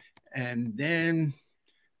 And then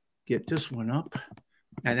get this one up.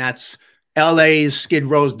 And that's LA's Skid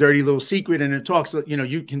Row's dirty little secret. And it talks, you know,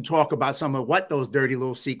 you can talk about some of what those dirty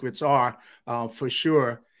little secrets are, for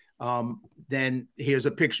sure. Then here's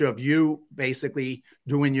a picture of you basically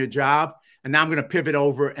doing your job. And now I'm going to pivot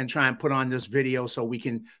over and try and put on this video so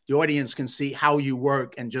the audience can see how you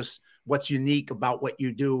work and just what's unique about what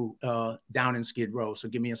you do down in Skid Row. So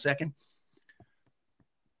give me a second.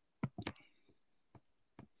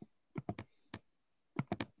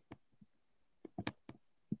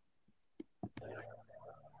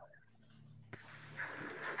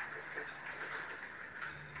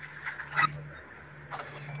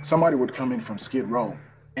 Somebody would come in from Skid Row,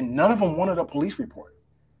 and none of them wanted a police report.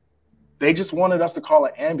 They just wanted us to call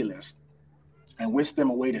an ambulance and whisk them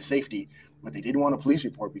away to safety, but they didn't want a police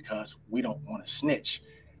report because we don't want to snitch.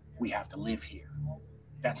 We have to live here.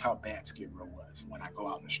 That's how bad Skid Row was. When I go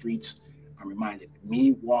out in the streets, I'm reminded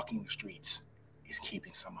me walking the streets is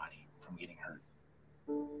keeping somebody from getting hurt.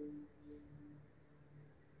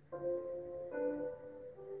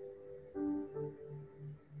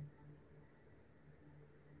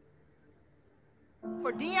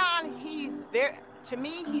 For DEON, he's very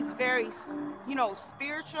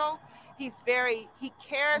spiritual. He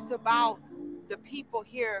cares about the people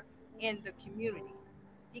here in the community.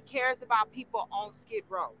 He cares about people on Skid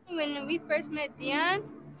Row. When we first met Dion,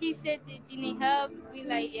 he said, "Did you need help?" We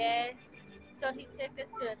like, yes. So he took us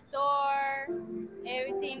to a store,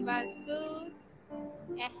 everything, bought us food,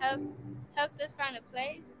 and helped us find a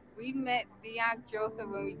place. We met DEON Joseph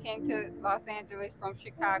when we came to Los Angeles from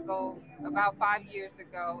Chicago about 5 years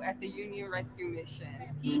ago at the Union Rescue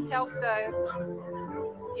Mission. He helped us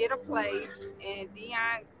get a place, and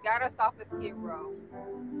DEON got us off of Skid Row.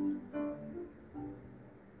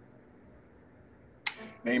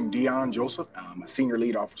 Named DEON Joseph. I'm a senior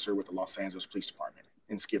lead officer with the Los Angeles Police Department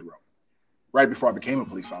in Skid Row. Right before I became a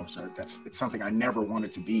police officer, it's something I never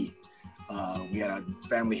wanted to be. We had a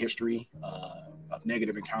family history of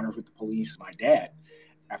negative encounters with the police. My dad,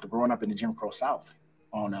 after growing up in the Jim Crow South,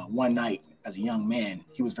 on one night as a young man,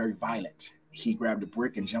 he was very violent. He grabbed a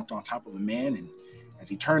brick and jumped on top of a man, and as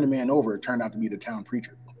he turned the man over, it turned out to be the town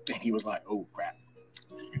preacher. And he was like, "Oh, crap."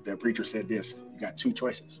 The preacher said this: "You got two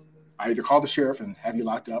choices. I either call the sheriff and have you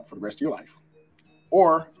locked up for the rest of your life,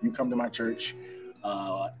 or you come to my church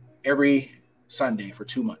every Sunday for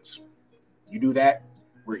 2 months. You do that,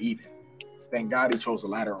 we're even." Thank God he chose the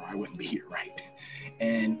latter, or I wouldn't be here, right?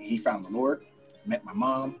 And he found the Lord, met my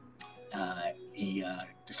mom. He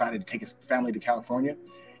decided to take his family to California,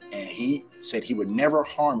 and he said he would never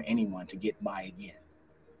harm anyone to get by again.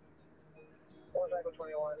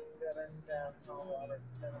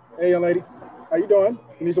 Hey, young lady, how you doing?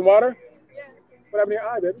 You need some water? Yeah. What happened to your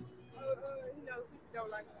eye, baby? You know,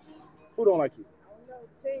 don't like me. Who don't like you? I don't know.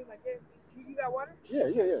 The same, I guess. You got water? Yeah.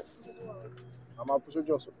 Just water. I'm Officer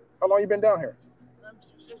Joseph. How long you been down here?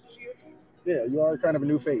 Just this year. Yeah, you are kind of a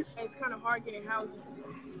new face. And it's kind of hard getting housing.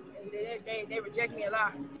 And they reject me a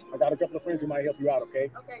lot. I got a couple of friends who might help you out,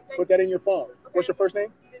 okay? Okay, Put that in your phone. Okay. What's your first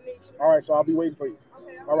name? Denise. All right, so I'll be waiting for you.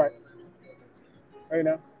 Okay. All right. Hey,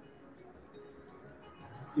 now.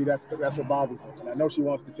 See, that's what bothers me. And I know she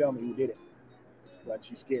wants to tell me who did it, but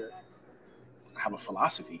she's scared. I have a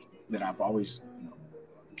philosophy that I've always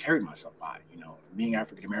carried myself by, being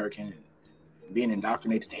African-American and being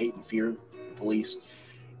indoctrinated to hate and fear the police.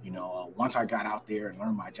 Once I got out there and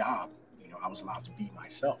learned my job, I was allowed to be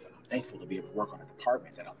myself. And I'm thankful to be able to work on a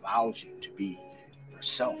department that allows you to be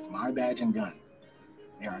yourself. My badge and gun,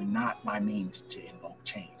 they are not my means to invoke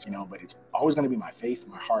change, but it's always going to be my faith,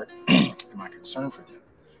 my heart, and my concern for them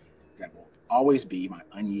that will always be my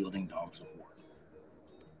unyielding dogs of war.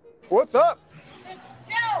 What's up?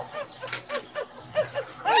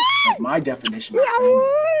 My definition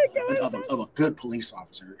of a good police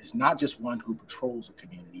officer is not just one who patrols a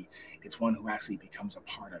community, it's one who actually becomes a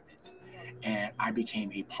part of it. And I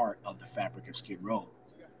became a part of the fabric of Skid Row.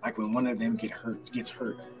 Like when one of them gets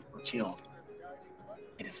hurt or killed,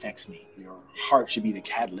 it affects me. Your heart should be the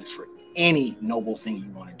catalyst for any noble thing you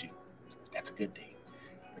want to do. That's a good thing.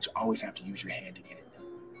 But you always have to use your head to get it done.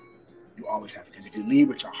 You always have to, because if you lead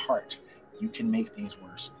with your heart, you can make things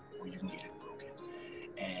worse or you can get it broken.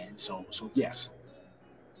 And so yes,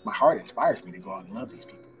 my heart inspires me to go out and love these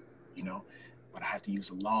people, but I have to use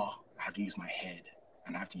the law, I have to use my head,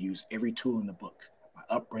 and I have to use every tool in the book, my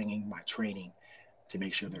upbringing, my training, to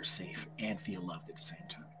make sure they're safe and feel loved at the same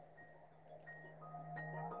time.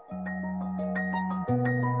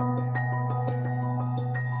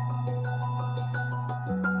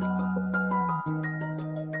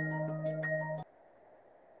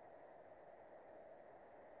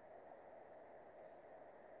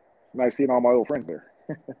 Nice seeing all my old friends there.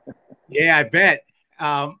 Yeah, I bet.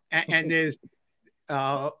 And there's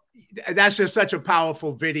that's just such a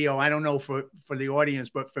powerful video. I don't know for the audience,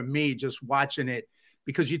 but for me, just watching it,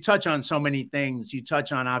 because you touch on so many things. You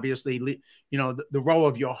touch on, obviously, the role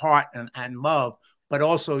of your heart and love, but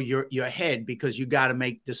also your head, because you got to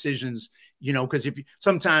make decisions, because if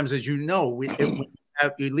sometimes, as when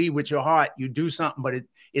you lead with your heart, you do something, but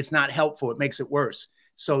it's not helpful. It makes it worse.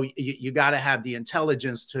 So you got to have the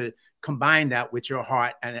intelligence to combine that with your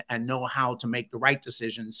heart and know how to make the right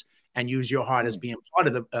decisions and use your heart as being part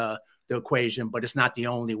of the equation, but it's not the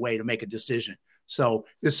only way to make a decision. So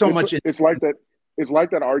there's so much. It's like that. It's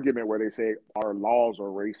like that argument where they say our laws are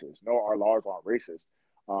racist. No, our laws aren't racist.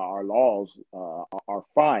 Our laws are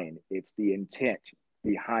fine. It's the intent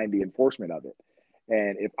behind the enforcement of it.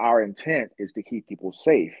 And if our intent is to keep people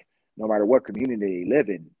safe, no matter what community they live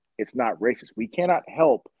in, it's not racist. We cannot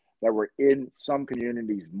help that we're in some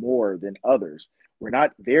communities more than others. We're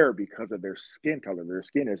not there because of their skin color. Their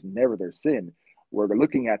skin is never their sin. We're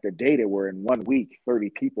looking at the data where in 1 week,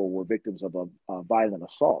 30 people were victims of a violent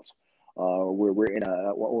assault. We're in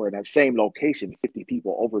that same location, 50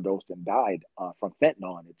 people overdosed and died from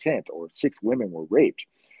fentanyl in a tent, or 6 women were raped.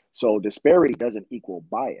 So disparity doesn't equal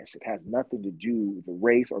bias. It has nothing to do with the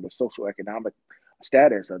race or the social economic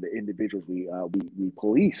status of the individuals we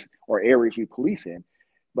police or areas we police in.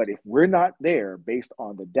 But if we're not there based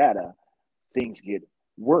on the data, things get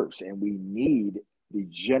worse. And we need the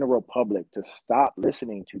general public to stop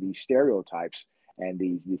listening to these stereotypes and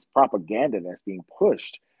these propaganda that's being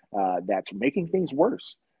pushed that's making things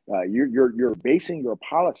worse. You're basing your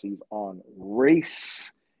policies on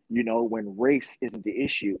race. When race isn't the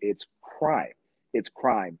issue, it's crime. It's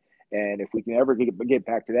crime. And if we can ever get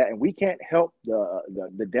back to that, and we can't help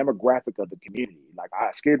the demographic of the community. Like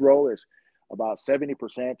Skid Row is about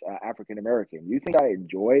 70% African American. You think I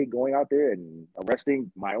enjoy going out there and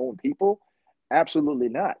arresting my own people? Absolutely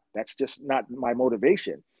not. That's just not my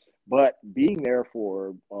motivation. But being there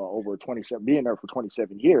for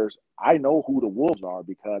 27 years, I know who the wolves are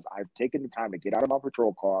because I've taken the time to get out of my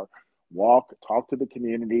patrol car, walk, talk to the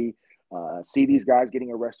community, see these guys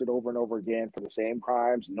getting arrested over and over again for the same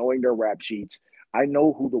crimes, knowing their rap sheets. I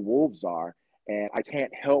know who the wolves are, and I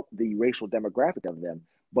can't help the racial demographic of them.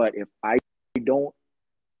 But if I don't...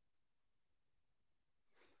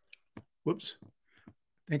 Whoops.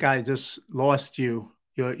 I think I just lost you.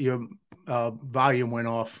 Your volume went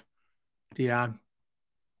off. Deon,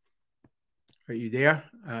 are you there?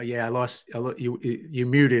 Yeah, I lost you. You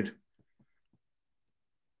muted.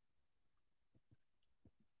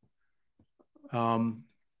 Well,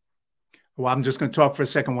 I'm just going to talk for a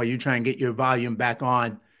second while you try and get your volume back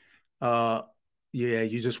on. Yeah,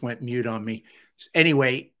 you just went mute on me.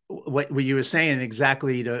 Anyway, what you were saying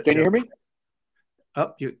exactly. Can you hear me?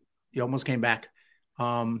 Oh, you almost came back.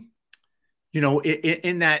 In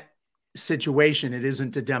that situation, it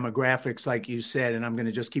isn't the demographics like you said, and I'm going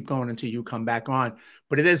to just keep going until you come back on,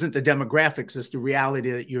 but it isn't the demographics. It's the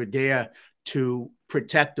reality that you're there to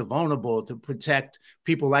protect the vulnerable, to protect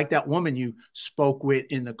people like that woman you spoke with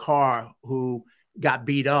in the car who got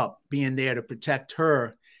beat up, being there to protect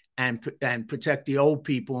her and protect the old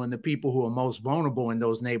people and the people who are most vulnerable in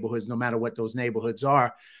those neighborhoods, no matter what those neighborhoods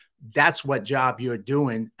are. That's what job you're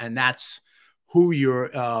doing, and that's who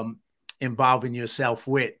you're involving yourself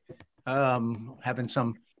with. Having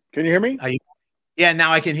some. Can you hear me? Yeah,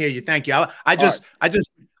 now I can hear you. Thank you. I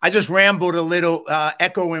just rambled a little,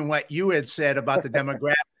 echoing what you had said about the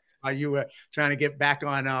demographic. You were trying to get back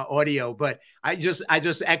on audio, but I just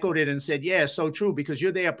echoed it and said, yeah, so true, because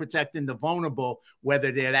you're there protecting the vulnerable,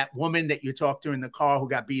 whether they're that woman that you talked to in the car who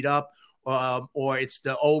got beat up, or it's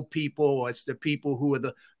the old people, or it's the people who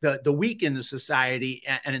are the weak in the society,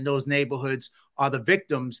 and in those neighborhoods are the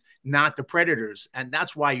victims, not the predators. And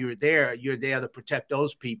that's why you're there. You're there to protect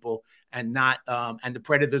those people, and not and the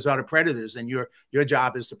predators are the predators, and your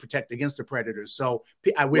job is to protect against the predators. So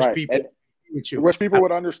I wish people. I wish people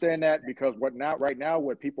would understand that, because right now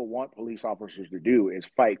what people want police officers to do is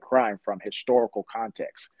fight crime from historical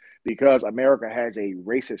context, because America has a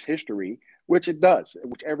racist history, which it does,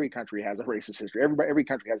 which every country has a racist history. Every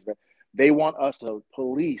country has that. They want us to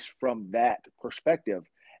police from that perspective,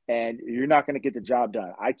 and you're not going to get the job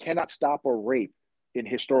done. I cannot stop a rape in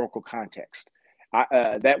historical context.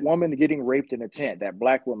 That woman getting raped in a tent, that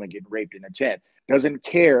black woman getting raped in a tent, doesn't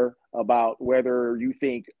care about whether you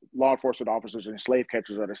think law enforcement officers and slave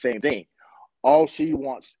catchers are the same thing. All she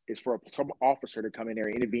wants is for some officer to come in there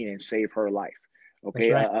and intervene and save her life.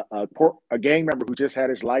 Okay, right. A gang member who just had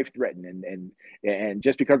his life threatened, and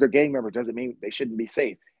just because they're gang members doesn't mean they shouldn't be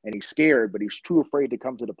safe. And he's scared, but he's too afraid to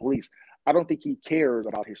come to the police. I don't think he cares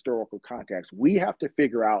about historical context. We have to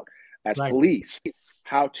figure out as police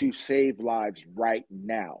how to save lives right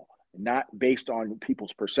now, not based on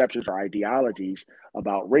people's perceptions or ideologies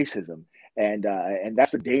about racism. And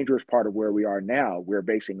that's the dangerous part of where we are now. We're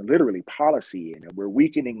basing literally policy, and we're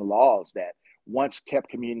weakening laws that once kept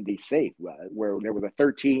communities safe, where there was a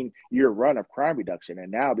 13-year run of crime reduction.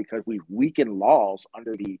 And now, because we've weakened laws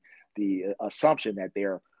under the assumption that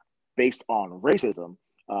they're based on racism,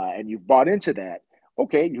 and you've bought into that,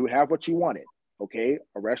 okay, you have what you wanted. Okay,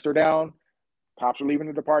 arrest her down, cops are leaving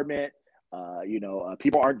the department,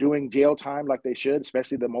 people aren't doing jail time like they should,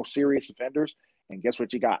 especially the most serious offenders. And guess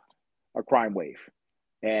what you got? A crime wave.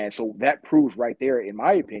 And so that proves right there, in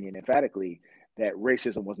my opinion, emphatically, that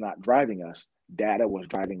racism was not driving us. Data was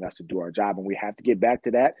driving us to do our job. And we have to get back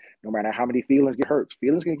to that, no matter how many feelings get hurt.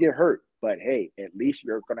 Feelings can get hurt, but hey, at least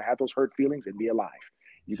you're going to have those hurt feelings and be alive.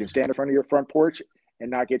 You can stand in front of your front porch and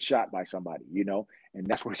not get shot by somebody, and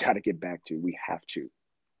that's what we got to get back to. We have to.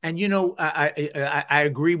 And, I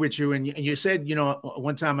agree with you. And you said,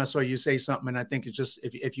 one time I saw you say something, and I think it's just,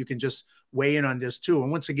 if you can just weigh in on this too.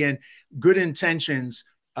 And once again, good intentions,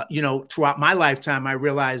 throughout my lifetime, I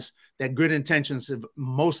realized that good intentions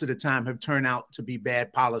most of the time have turned out to be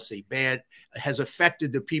bad policy. Bad has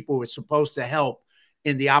affected the people it's supposed to help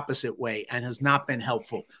in the opposite way and has not been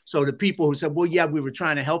helpful. So the people who said, well, yeah, we were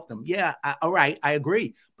trying to help them. Yeah, all right, I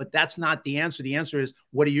agree. But that's not the answer. The answer is,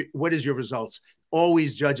 what is your results?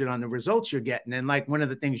 Always judge it on the results you're getting. And like one of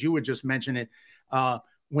the things you were just mentioning,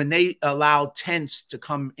 when they allow tents to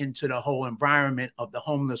come into the whole environment of the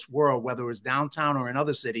homeless world, whether it was downtown or in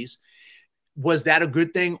other cities, was that a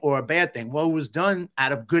good thing or a bad thing? Well, it was done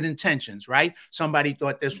out of good intentions, right? Somebody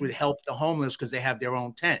thought this would help the homeless because they have their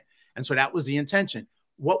own tent. And so that was the intention.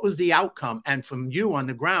 What was the outcome? And from you on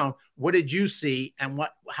the ground, what did you see, and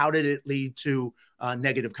how did it lead to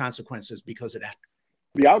negative consequences because of that?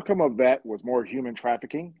 The outcome of that was more human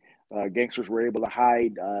trafficking. Gangsters were able to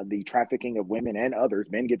hide the trafficking of women and others.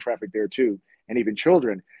 Men get trafficked there too, and even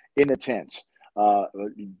children in the tents.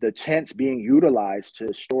 The tents being utilized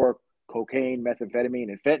to store cocaine, methamphetamine,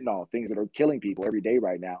 and fentanyl, things that are killing people every day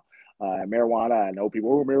right now. Marijuana, I know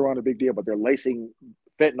people, marijuana is a big deal, but they're lacing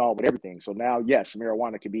fentanyl with everything. So now, yes,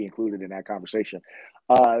 marijuana can be included in that conversation.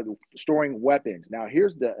 Storing weapons. Now,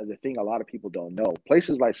 here's the thing a lot of people don't know.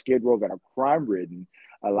 Places like Skid Row that are crime-ridden,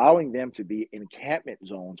 allowing them to be encampment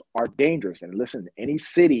zones are dangerous. And listen, any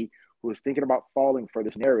city who is thinking about falling for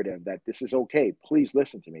this narrative that this is okay, please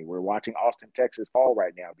listen to me. We're watching Austin, Texas fall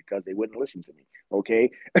right now because they wouldn't listen to me.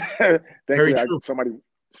 Okay.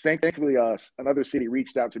 Thankfully, another city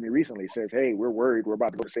reached out to me recently, says, hey, we're worried. We're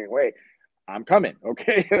about to go the same way. I'm coming.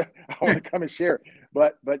 Okay. I want to come and share.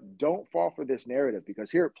 But don't fall for this narrative, because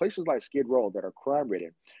here, places like Skid Row that are crime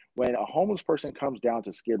ridden, when a homeless person comes down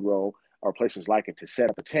to Skid Row or places like it to set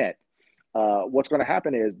up a tent, what's going to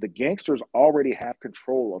happen is the gangsters already have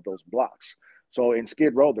control of those blocks. So in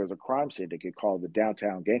Skid Row, there's a crime syndicate called the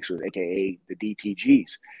Downtown Gangsters, aka the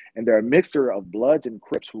DTGs. And they're a mixture of Bloods and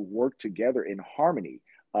Crips who work together in harmony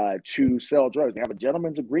to sell drugs. They have a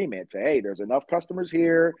gentleman's agreement. Say, hey, there's enough customers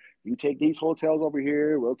here. You take these hotels over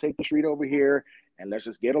here. We'll take the street over here. And let's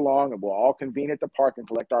just get along, and we'll all convene at the park and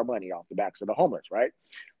collect our money off the backs of the homeless, right?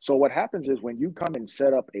 So what happens is when you come and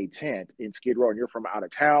set up a tent in Skid Row and you're from out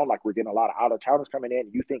of town, like we're getting a lot of out-of-towners coming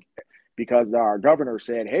in, you think because our governor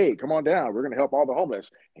said, hey, come on down, we're going to help all the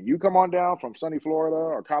homeless, and you come on down from sunny Florida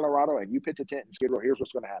or Colorado and you pitch a tent in Skid Row, here's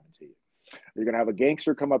what's going to happen to you. You're going to have a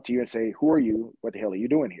gangster come up to you and say, who are you? What the hell are you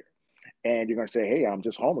doing here? And you're going to say, hey, I'm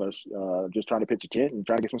just homeless, just trying to pitch a tent and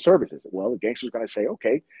trying to get some services. Well, the gangster's going to say,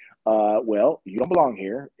 okay, well, you don't belong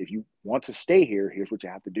here. If you want to stay here, here's what you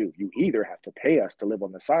have to do. You either have to pay us to live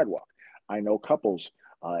on the sidewalk. I know couples,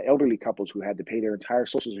 elderly couples who had to pay their entire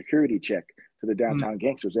Social Security check to the Downtown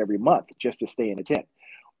Gangsters every month just to stay in a tent.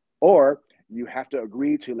 Or you have to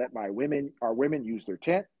agree to let our women use their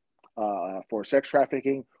tent for sex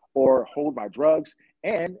trafficking or hold my drugs.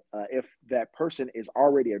 And if that person is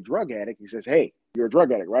already a drug addict, he says, hey, you're a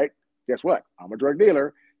drug addict, right? Guess what? I'm a drug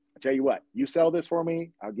dealer. I tell you what, you sell this for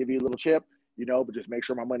me, I'll give you a little chip, but just make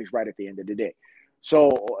sure my money's right at the end of the day. So,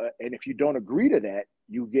 and if you don't agree to that,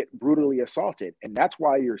 you get brutally assaulted. And that's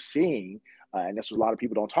why you're seeing, and that's what a lot of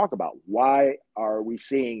people don't talk about, why are we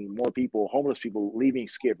seeing more people, homeless people, leaving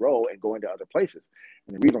Skid Row and going to other places?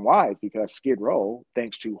 And the reason why is because Skid Row,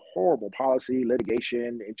 thanks to horrible policy,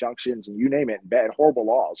 litigation, injunctions, and you name it, bad, horrible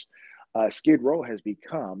laws, Skid Row has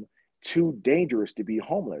become too dangerous to be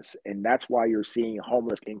homeless. And that's why you're seeing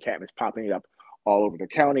homeless encampments popping up all over the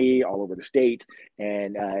county, all over the state.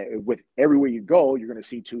 And with everywhere you go, you're going to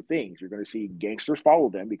see two things. You're going to see gangsters follow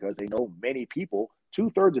them because they know many people,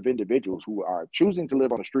 2/3 of individuals who are choosing to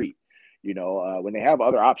live on the street, when they have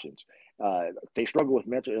other options, they struggle with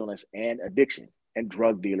mental illness and addiction. And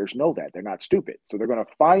drug dealers know that. They're not stupid. So they're going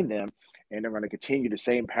to find them, and they're going to continue the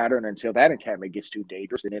same pattern until that encampment gets too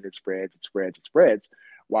dangerous, and then it spreads,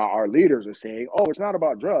 while our leaders are saying, oh, it's not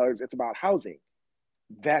about drugs, it's about housing.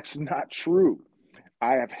 That's not true.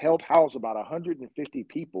 I have helped house about 150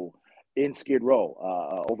 people in Skid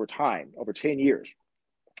Row over 10 years.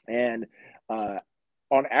 And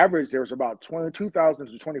on average, there's about 2,000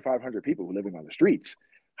 to 2,500 people who are living on the streets.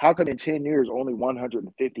 How come in 10 years, only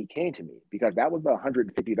 150 came to me? Because that was the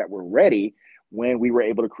 150 that were ready when we were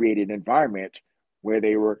able to create an environment where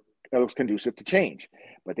it was conducive to change.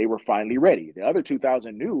 But they were finally ready. The other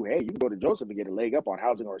 2,000 knew, hey, you can go to Joseph and get a leg up on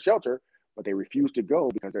housing or a shelter, but they refused to go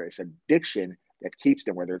because there is addiction that keeps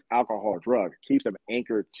them, whether it's alcohol or drug, keeps them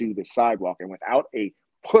anchored to the sidewalk. And without a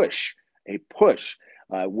push,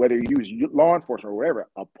 whether you use law enforcement or whatever,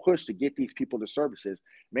 a push to get these people to services,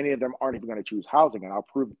 many of them aren't even going to choose housing. And I'll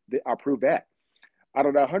prove that. Out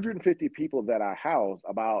of the 150 people that I housed,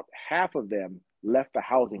 about half of them left the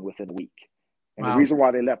housing within a week. And the reason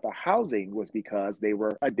why they left the housing was because they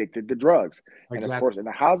were addicted to drugs. Exactly. And of course, in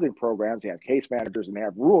the housing programs, they have case managers and they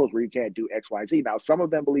have rules where you can't do X, Y, Z. Now, some of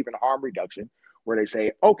them believe in harm reduction, where they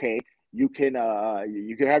say, okay, you can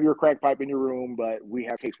have your crack pipe in your room, but we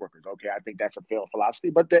have caseworkers. Okay, I think that's a failed philosophy,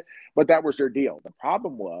 but that was their deal. The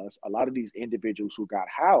problem was a lot of these individuals who got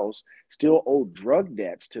housed still owed drug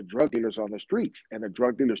debts to drug dealers on the streets, and the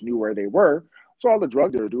drug dealers knew where they were. So all the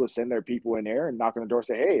drug dealers do is send their people in there and knock on the door and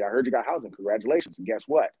say, "Hey, I heard you got housing. Congratulations. And guess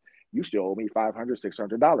what? You still owe me $500,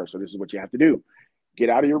 $600. So this is what you have to do. Get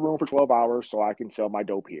out of your room for 12 hours so I can sell my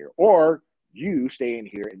dope here. Or you stay in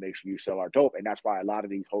here and make sure you sell our dope." And that's why a lot of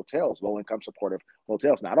these hotels, low-income supportive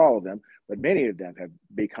hotels, not all of them, but many of them have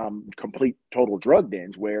become complete total drug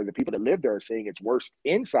dens where the people that live there are saying it's worse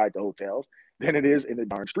inside the hotels than it is in the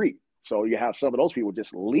darn street. So you have some of those people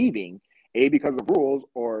just leaving, because of rules,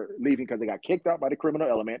 or leaving because they got kicked out by the criminal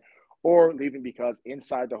element, or leaving because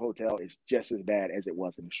inside the hotel is just as bad as it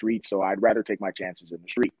was in the street. So I'd rather take my chances in the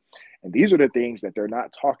street. And these are the things that they're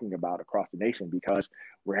not talking about across the nation, because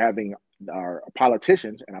we're having our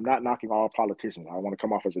politicians, and I'm not knocking all politicians. I don't want to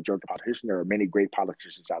come off as a jerk politician. There are many great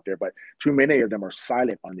politicians out there, but too many of them are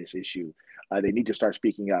silent on this issue. They need to start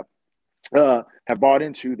speaking up. Have bought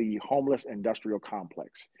into the homeless industrial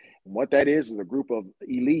complex. And what that is a group of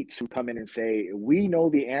elites who come in and say, we know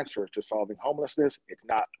the answer to solving homelessness. It's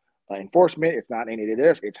not enforcement. It's not any of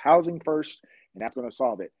this. It's housing first, and that's going to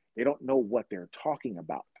solve it. They don't know what they're talking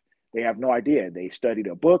about. They have no idea. They studied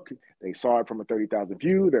a book. They saw it from a 30,000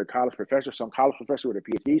 view. They're a college professor. Some college professor with a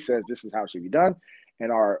PhD says this is how it should be done.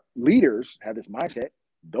 And our leaders have this mindset.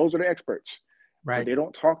 Those are the experts. Right. But they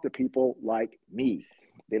don't talk to people like me.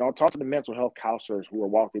 They don't talk to the mental health counselors who are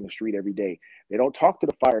walking the street every day. They don't talk to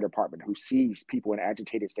the fire department who sees people in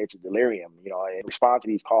agitated states of delirium, and respond to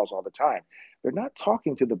these calls all the time. They're not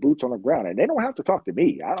talking to the boots on the ground, and they don't have to talk to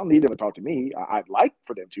me. I don't need them to talk to me. I'd like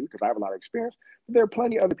for them to, because I have a lot of experience. But there are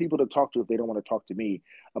plenty of other people to talk to if they don't want to talk to me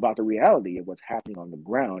about the reality of what's happening on the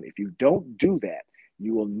ground. If you don't do that,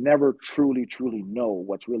 you will never truly, truly know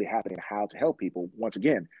what's really happening and how to help people, once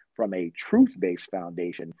again, from a truth-based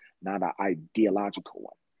foundation, not an ideological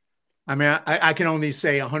one. I mean, I can only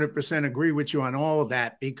say 100% agree with you on all of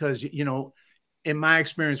that, because, in my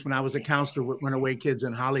experience, when I was a counselor with runaway kids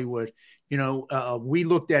in Hollywood, we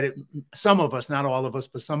looked at it, some of us, not all of us,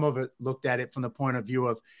 but some of it looked at it from the point of view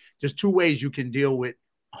of there's two ways you can deal with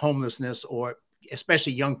homelessness, or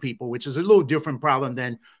especially young people, which is a little different problem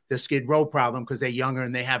than the Skid Row problem, because they're younger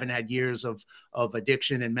and they haven't had years of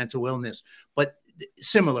addiction and mental illness, but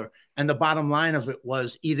similar. And the bottom line of it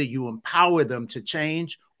was either you empower them to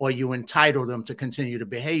change or you entitle them to continue the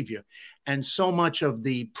behavior. And so much of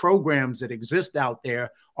the programs that exist out there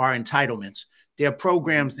are entitlements. They're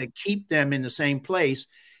programs that keep them in the same place.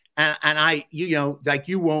 And I, like,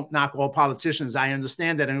 you won't knock all politicians. I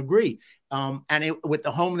understand that and agree. With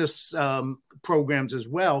the homeless programs as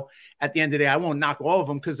well, at the end of the day, I won't knock all of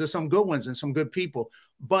them, because there's some good ones and some good people.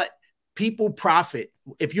 But people profit.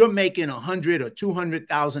 If you're making $100,000 or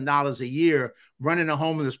 $200,000 a year running a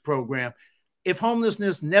homeless program, if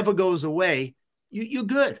homelessness never goes away, you're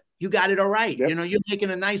good. You got it all right. Yep. You're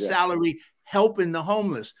making a nice salary helping the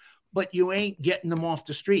homeless, but you ain't getting them off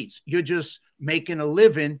the streets. You're just making a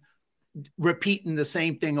living, repeating the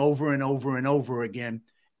same thing over and over and over again,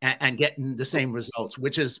 and getting the same results,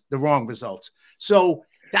 which is the wrong results. So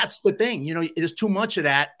that's the thing. There's too much of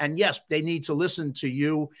that. And yes, they need to listen to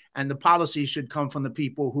you, and the policy should come from the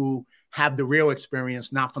people who have the real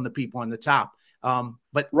experience, not from the people on the top.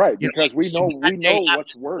 But right, because we know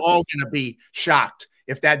what's working. We're all going to be shocked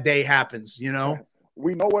if that day happens.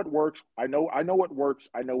 We know what works. I know what works.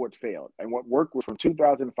 I know what failed. And what worked was from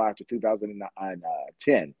 2005 to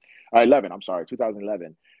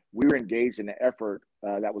 2011. We were engaged in an effort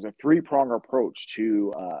that was a three-pronged approach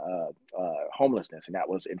to homelessness, and that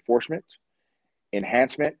was enforcement,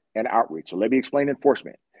 enhancement, and outreach. So let me explain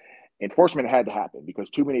enforcement. Enforcement had to happen because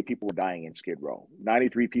too many people were dying in Skid Row.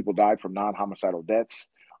 93 people died from non-homicidal deaths.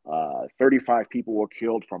 35 people were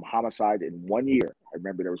killed from homicide in 1 year. I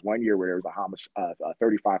remember there was 1 year where there was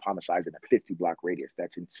 35 homicides in a 50-block radius.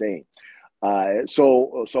 That's insane.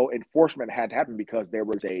 So enforcement had to happen because there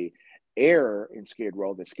was a error in Skid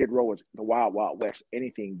Row. That Skid Row was the wild, wild west.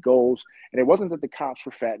 Anything goes. And it wasn't that the cops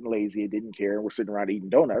were fat and lazy and didn't care and were sitting around eating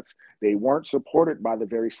donuts. They weren't supported by the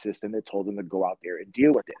very system that told them to go out there and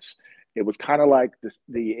deal with this. It was kind of like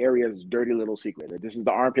the area's dirty little secret. This is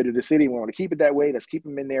the armpit of the city. We want to keep it that way. Let's keep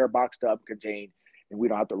them in there, boxed up, contained, and we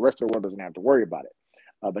don't have the rest of the world doesn't have to worry about it.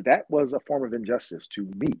 But that was a form of injustice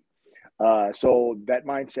to me. So that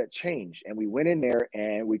mindset changed, and we went in there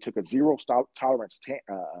and we took a zero tolerance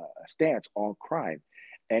stance on crime,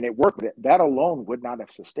 and it worked. That alone would not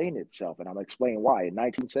have sustained itself, and I'm going to explain why. In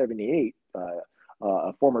 1978,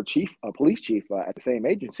 a former police chief at the same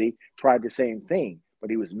agency tried the same thing,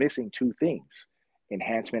 but he was missing two things: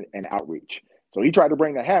 enhancement, and outreach. So he tried to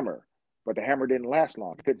bring the hammer, but the hammer didn't last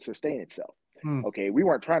long. It couldn't sustain itself. Okay, we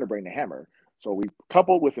weren't trying to bring the hammer. So we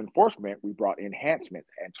coupled with enforcement, we brought enhancement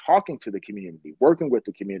and talking to the community, working with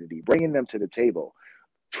the community, bringing them to the table.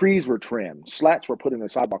 Trees were trimmed, slats were put in the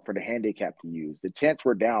sidewalk for the handicapped to use. The tents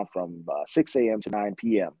were down from 6 a.m. to 9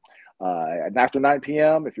 p.m. And after 9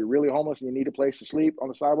 p.m., if you're really homeless and you need a place to sleep on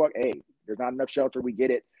the sidewalk, hey, there's not enough shelter. We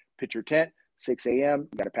get it. Pitch your tent, 6 a.m.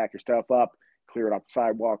 You got to pack your stuff up, clear it off the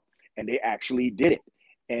sidewalk. And they actually did it.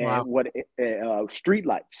 And street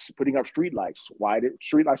lights, putting up street lights. Why did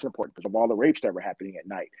street lights important? Because of all the rapes that were happening at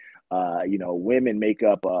night. Women make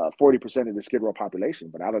up 40% of the Skid Row population,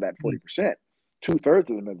 but out of that 40%, 2/3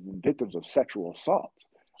 of them have been victims of sexual assault.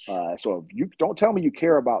 So if you don't tell me you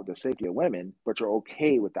care about the safety of women, but you're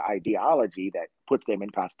okay with the ideology that puts them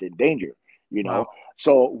in constant danger,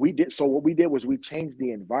 So what we did was we changed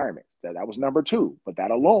the environment. That was number two, but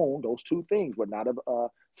that alone, those two things would not have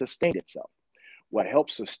sustained itself. What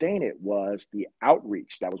helped sustain it was the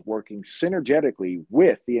outreach that was working synergetically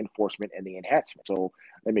with the enforcement and the enhancement. So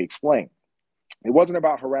let me explain. It wasn't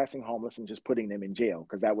about harassing homeless and just putting them in jail,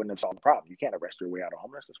 because that wouldn't have solved the problem. You can't arrest your way out of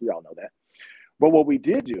homelessness. We all know that. But what we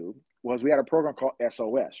did do was we had a program called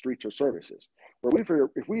SOS, Street Your Services, where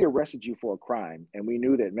if we arrested you for a crime and we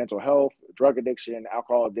knew that mental health, drug addiction,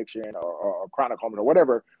 alcohol addiction, or chronic homelessness or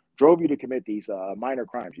whatever drove you to commit these minor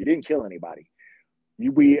crimes, you didn't kill anybody.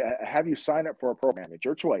 We have you sign up for a program at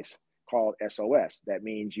your choice called SOS. That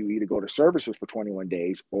means you either go to services for 21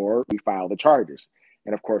 days or we file the charges.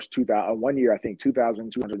 And of course, 1 year, I think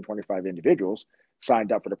 2,225 individuals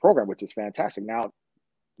signed up for the program, which is fantastic. Now,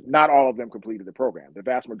 not all of them completed the program. The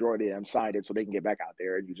vast majority of them signed it so they can get back out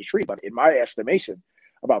there and use a street. But in my estimation,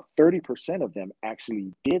 about 30% of them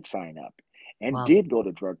actually did sign up and did go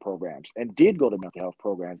to drug programs and did go to mental health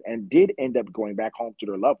programs and did end up going back home to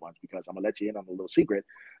their loved ones. Because I'm going to let you in on a little secret.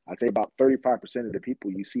 I'd say about 35% of the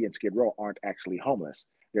people you see in Skid Row aren't actually homeless.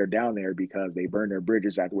 They're down there because they burn their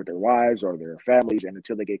bridges out with their wives or their families. And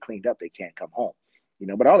until they get cleaned up, they can't come home.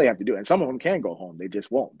 But all they have to do, and some of them can go home, they just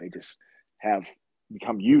won't. They just have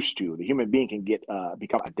become used to. The human being can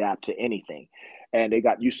become adapt to anything. And they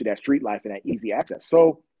got used to that street life and that easy access.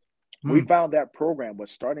 So we found that program was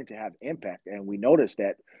starting to have impact. And we noticed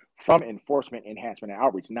that from enforcement, enhancement, and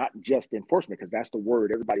outreach, not just enforcement, because that's the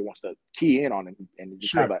word everybody wants to key in on and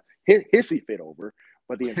just have a hissy fit over.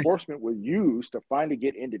 But the enforcement was used to finally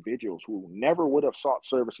get individuals who never would have sought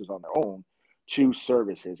services on their own to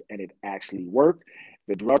services. And it actually worked.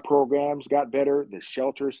 The drug programs got better. The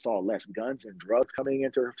shelters saw less guns and drugs coming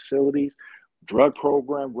into their facilities. Drug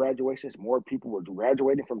program graduations, more people were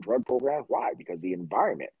graduating from drug programs. Why? Because the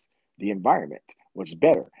environment was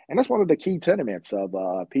better. And that's one of the key tenements of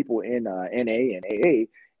people in NA and AA,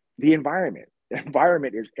 the environment. The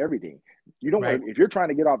environment is everything. You don't want, if you're trying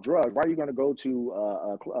to get off drugs, why are you going to go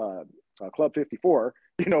to Club 54,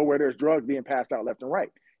 where there's drugs being passed out left and right?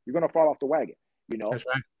 You're going to fall off the wagon. That's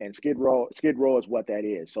right. And Skid Row is what that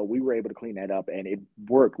is. So we were able to clean that up and it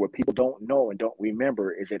worked. What people don't know and don't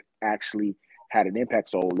remember is it actually had an impact.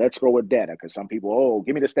 So let's go with data, because some people,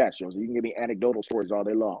 give me the stats, Joe. So you can give me anecdotal stories all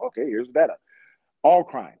day long. Okay, here's the data. All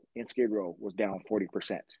crime in Skid Row was down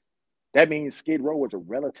 40%. That means Skid Row was a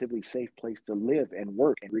relatively safe place to live and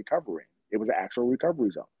work and recover in. It was an actual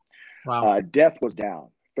recovery zone. Wow. Death was down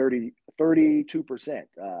 32%.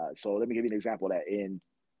 So let me give you an example of that. In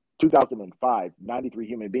 2005, 93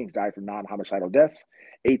 human beings died from non-homicidal deaths.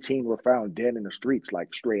 18 were found dead in the streets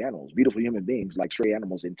like stray animals, beautiful human beings like stray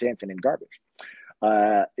animals in tents and in garbage.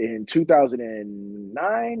 In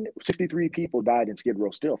 2009, 63 people died in Skid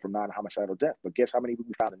Row still from non-homicidal death. But guess how many we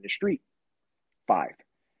found in the street? 5.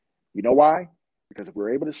 You know why? Because if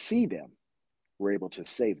we're able to see them, we're able to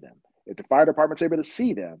save them. If the fire department's able to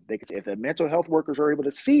see them, they can. If the mental health workers are able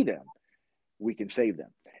to see them, we can save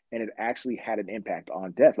them. And it actually had an impact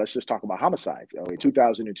on death. Let's just talk about homicides. In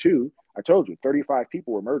 2002, I told you, 35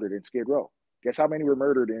 people were murdered in Skid Row. Guess how many were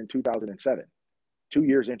murdered in 2007? 2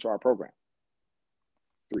 years into our program.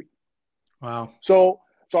 3. Wow. So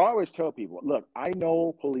I always tell people, look, I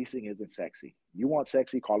know policing isn't sexy. You want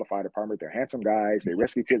sexy, call the fire department. They're handsome guys. They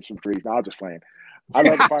rescue kids from trees. No, I'm just playing. I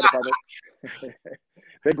love the fire department.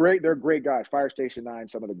 They're great. They're great guys. Fire Station 9,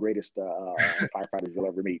 some of the greatest firefighters you'll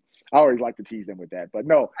ever meet. I always like to tease them with that. But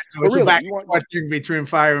no. It's really, a back and forth thing between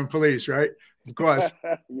fire and police, right? Of course.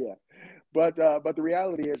 Yeah. But the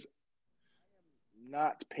reality is, I'm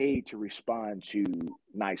not paid to respond to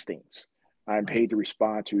nice things. I'm paid to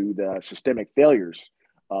respond to the systemic failures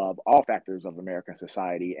of all factors of American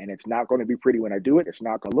society. And it's not going to be pretty when I do it. It's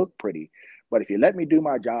not going to look pretty. But if you let me do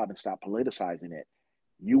my job and stop politicizing it,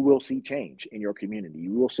 you will see change in your community.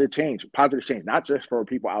 You will see change, positive change, not just for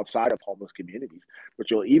people outside of homeless communities,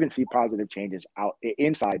 but you'll even see positive changes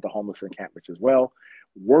inside the homeless encampments as well.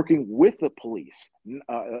 Working with the police.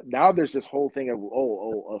 Now there's this whole thing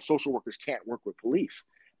of social workers can't work with police.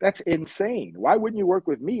 That's insane. Why wouldn't you work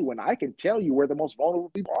with me when I can tell you where the most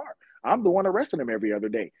vulnerable people are? I'm the one arresting them every other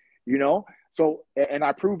day, you know? So, and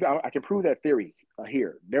I can prove that theory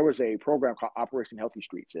here. There was a program called Operation Healthy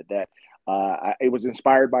Streets that it was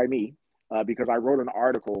inspired by me because I wrote an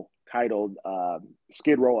article titled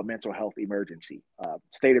Skid Row, a Mental Health Emergency,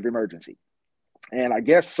 State of Emergency. And I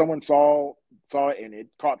guess someone saw it and it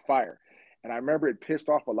caught fire. And I remember it pissed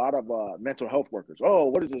off a lot of mental health workers. Oh,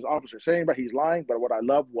 what is this officer saying? But he's lying. But what I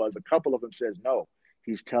loved was a couple of them says, no,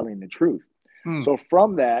 he's telling the truth. So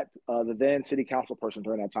from that, the then city council person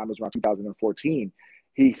during that time, was around 2014,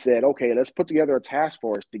 he said, okay, let's put together a task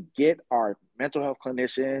force to get our mental health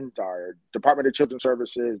clinicians, our Department of Children's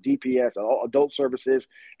Services, DPS, adult services,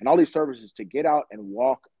 and all these services to get out and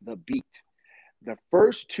walk the beat. The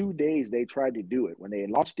first 2 days they tried to do it, when they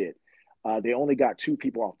launched it, they only got 2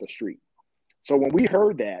 people off the street. So when we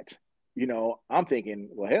heard that, you know, I'm thinking,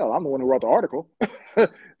 well, hell, I'm the one who wrote the article.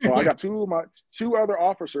 So I got two other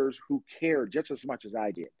officers who cared just as much as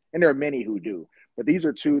I did. And there are many who do. But these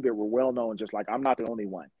are 2 that were well known, just like I'm not the only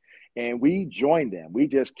one. And we joined them. We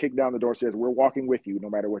just kicked down the door, says, we're walking with you no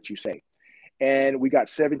matter what you say. And we got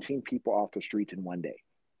 17 people off the streets in one day.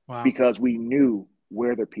 Wow. Because we knew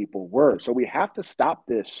where the people were. So we have to stop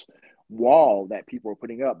this wall that people are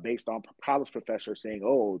putting up based on college professors saying,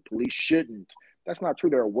 oh, police shouldn't. That's not true.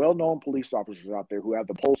 There are well-known police officers out there who have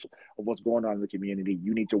the pulse of what's going on in the community.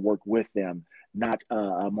 You need to work with them, not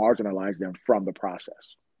marginalize them from the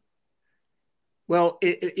process. Well,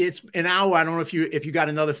 it's an hour. I don't know if you got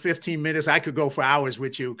another 15 minutes. I could go for hours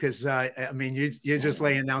with you because, I mean, you're just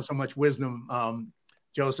laying down so much wisdom,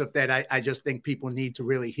 Joseph, that I just think people need to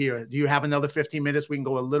really hear. Do you have another 15 minutes? We can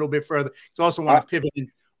go a little bit further. I also want to pivot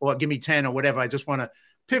in, or give me 10 or whatever. I just want to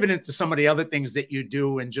pivot into some of the other things that you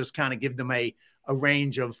do and just kind of give them a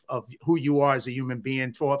range of who you are as a human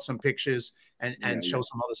being, throw up some pictures and show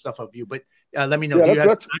some other stuff of you. But let me know.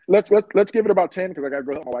 Yeah, let's give it about 10 because I got to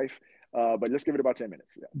go help my wife. But let's give it about 10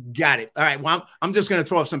 minutes. Yeah. Got it. All right. Well, I'm just going to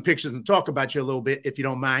throw up some pictures and talk about you a little bit, if you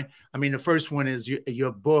don't mind. I mean, the first one is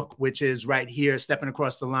your book, which is right here, Stepping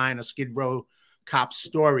Across the Line, a Skid Row Cop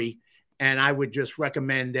Story. And I would just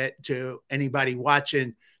recommend that to anybody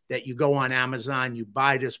watching, that you go on Amazon, you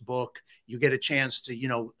buy this book, you get a chance to, you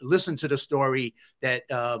know, listen to the story that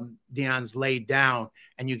DEON's laid down,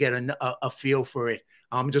 and you get a feel for it.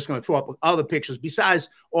 I'm just going to throw up other pictures. Besides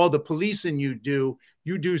all the policing you do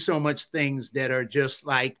so much things that are just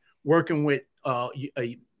like working with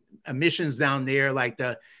missions down there, like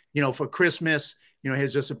for Christmas,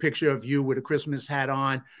 here's just a picture of you with a Christmas hat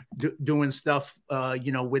on, doing stuff,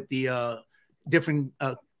 with the different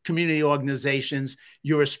community organizations.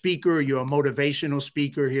 You're a speaker, you're a motivational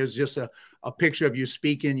speaker. Here's just a picture of you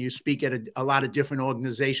speaking. You speak at a lot of different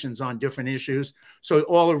organizations on different issues. So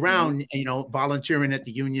all around, volunteering at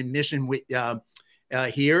the Union Mission with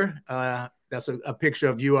here. That's a picture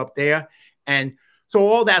of you up there. And so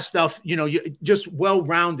all that stuff, you're just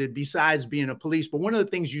well-rounded besides being a police. But one of the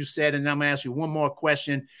things you said, and I'm going to ask you one more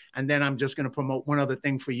question, and then I'm just going to promote one other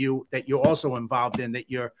thing for you that you're also involved in that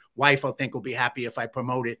your wife, I think, will be happy if I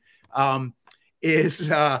promote it, one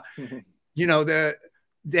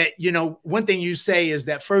thing you say is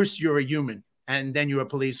that first you're a human and then you're a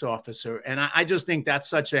police officer. And I just think that's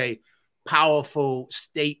such a powerful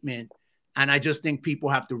statement. And I just think people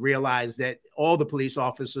have to realize that all the police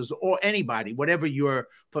officers or anybody, whatever your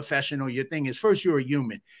profession or your thing is, first you're a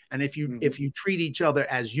human. And if you treat each other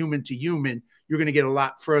as human to human, you're going to get a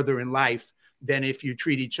lot further in life than if you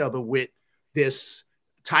treat each other with this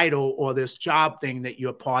title or this job thing that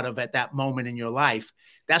you're part of at that moment in your life.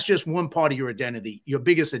 That's just one part of your identity. Your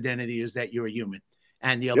biggest identity is that you're a human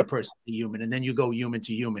and the other person is human. And then you go human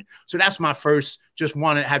to human. So that's my first, just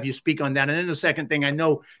want to have you speak on that. And then the second thing, I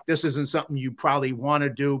know this isn't something you probably want to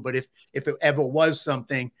do, but if it ever was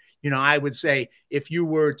something, I would say if you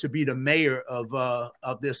were to be the mayor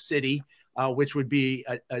of this city, which would be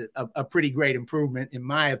a pretty great improvement, in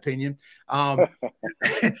my opinion,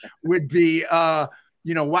 would be,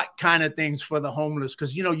 what kind of things for the homeless?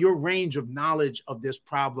 Because, your range of knowledge of this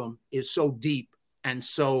problem is so deep and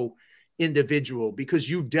so individual, because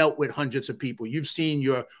you've dealt with hundreds of people. You've seen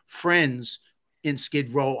your friends in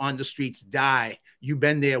Skid Row on the streets die. You've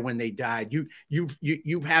been there when they died.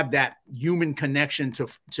 You have that human connection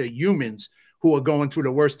to humans who are going through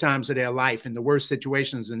the worst times of their life and the worst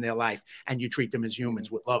situations in their life, and you treat them as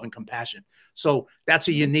humans with love and compassion. So that's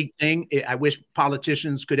a unique thing. I wish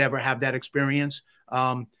politicians could ever have that experience,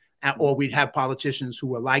 or we'd have politicians who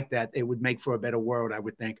were like that. It would make for a better world, I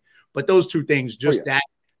would think. But those two things, just that,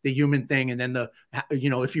 the human thing, and then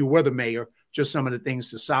if you were the mayor, just some of the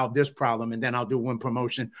things to solve this problem. And then I'll do one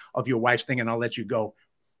promotion of your wife's thing and I'll let you go.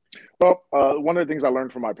 Well, one of the things I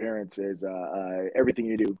learned from my parents is everything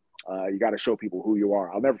you do, you got to show people who you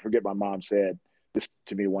are. I'll never forget my mom said this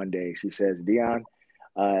to me one day. She says, Deon,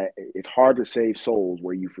 it's hard to save souls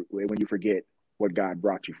when you forget what God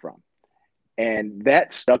brought you from. And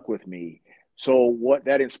that stuck with me. So what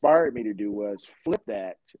that inspired me to do was flip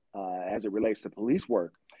that as it relates to police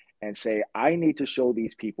work and say, I need to show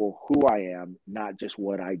these people who I am, not just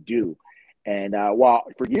what I do. And while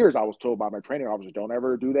for years I was told by my training officers, don't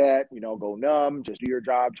ever do that, go numb, just do your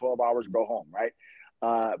job 12 hours, go home, right?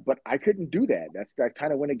 But I couldn't do that. That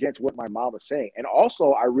kind of went against what my mom was saying. And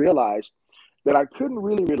also I realized that I couldn't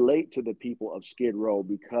really relate to the people of Skid Row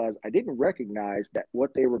because I didn't recognize that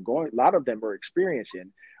what they were a lot of them were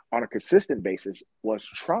experiencing on a consistent basis was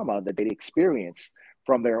trauma that they'd experienced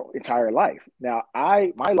from their entire life. Now,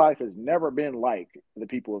 my life has never been like the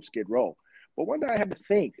people of Skid Row. But one day I had to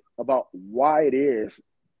think about why it is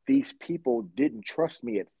these people didn't trust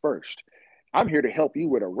me at first. I'm here to help you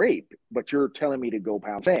with a rape, but you're telling me to go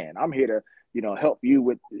pound sand. I'm here to, help you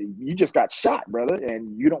with, you just got shot, brother,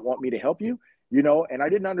 and you don't want me to help you, and I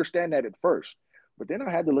didn't understand that at first. But then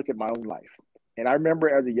I had to look at my own life. And I remember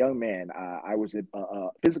as a young man, I was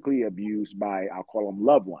physically abused by, I'll call them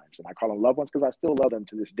loved ones. And I call them loved ones because I still love them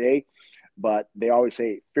to this day. But they always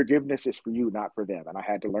say, forgiveness is for you, not for them. And I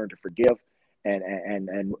had to learn to forgive.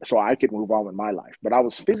 And so I could move on with my life. But I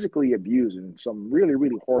was physically abused in some really,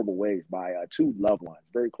 really horrible ways by two loved ones,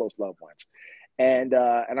 very close loved ones. And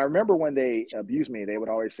I remember when they abused me, they would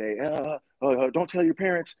always say, don't tell your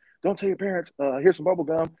parents. Don't tell your parents. Here's some bubble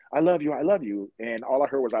gum. I love you. I love you. And all I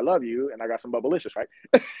heard was, I love you. And I got some Bubblicious, right?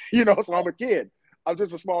 So I'm a kid. I'm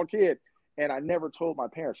just a small kid. And I never told my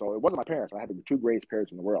parents. So it wasn't my parents. I had the two greatest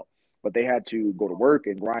parents in the world. But they had to go to work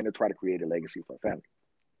and grind to try to create a legacy for a family.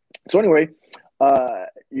 So anyway,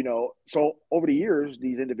 so over the years,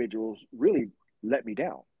 these individuals really let me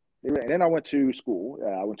down. And then I went to school.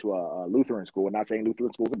 I went to a Lutheran school. I'm not saying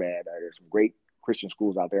Lutheran schools are bad. There's some great Christian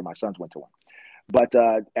schools out there. My sons went to one. But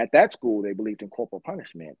at that school, they believed in corporal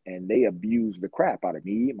punishment, and they abused the crap out of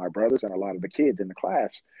me, my brothers, and a lot of the kids in the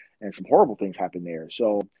class. And some horrible things happened there.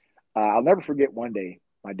 So I'll never forget one day,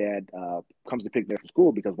 my dad comes to pick me up from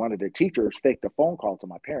school because one of the teachers faked a phone call to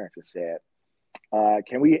my parents and said,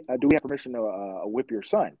 do we have permission to whip your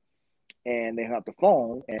son? And they hung up the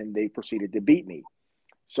phone and they proceeded to beat me.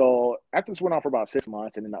 So after this went on for about 6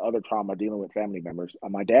 months, and then the other trauma dealing with family members,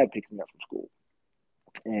 my dad picked me up from school.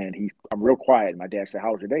 And I'm real quiet. My dad said,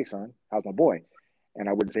 "How was your day, son? How's my boy?" And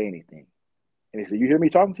I wouldn't say anything. And he said, "You hear me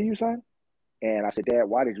talking to you, son?" And I said, "Dad,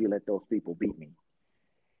 why did you let those people beat me?"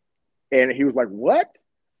 And he was like, "What?"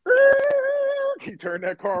 He turned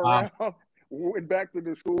that car around, went back to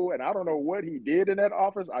the school, and I don't know what he did in that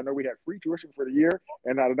office. I know we had free tuition for the year,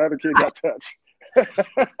 and not another kid got touched.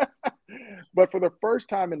 But for the first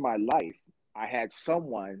time in my life, I had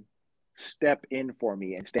someone step in for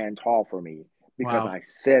me and stand tall for me because I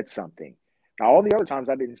said something. Now, all the other times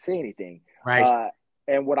I didn't say anything. Right.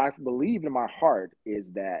 And what I believe in my heart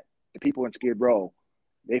is that the people in Skid Row,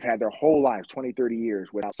 they've had their whole lives, 20, 30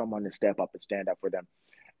 years, without someone to step up and stand up for them.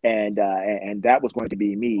 And that was going to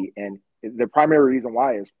be me. And the primary reason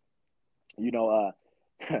why is, I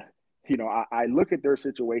look at their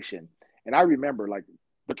situation and I remember like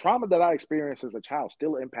the trauma that I experienced as a child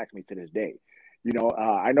still impacts me to this day.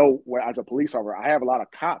 I know as a police officer, I have a lot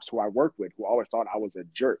of cops who I work with who always thought I was a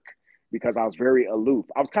jerk because I was very aloof.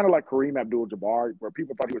 I was kind of like Kareem Abdul-Jabbar, where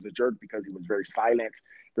people thought he was a jerk because he was very silent,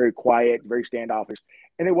 very quiet, very standoffish.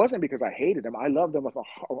 And it wasn't because I hated him. I loved him with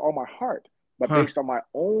all my heart. But based on my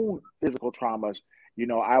own physical traumas,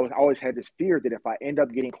 I always had this fear that if I end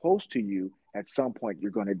up getting close to you, at some point,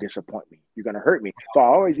 you're going to disappoint me. You're going to hurt me. So I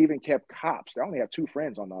always even kept cops. I only have 2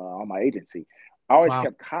 friends on my agency. I always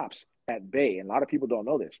kept cops at bay. And a lot of people don't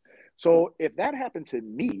know this. So if that happened to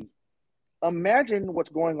me, imagine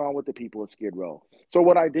what's going on with the people of Skid Row. So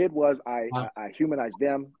what I did was I humanized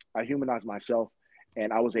them. I humanized myself.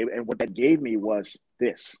 And and what that gave me was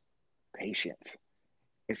this patience.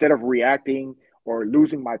 Instead of reacting or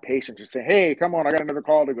losing my patience and saying, "Hey, come on, I got another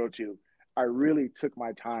call to go to," I really took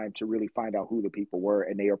my time to really find out who the people were,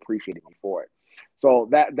 and they appreciated me for it. So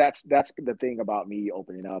that's the thing about me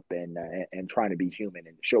opening up and trying to be human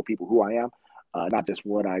and show people who I am. not just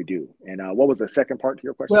what I do. And what was the second part to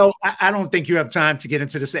your question? Well, I don't think you have time to get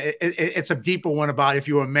into this. It's a deeper one about if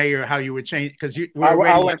you were mayor, how you would change, because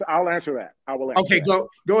I'll answer that. I will answer okay, that.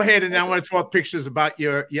 go ahead, and then I want to throw up pictures about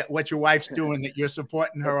what your wife's doing that you're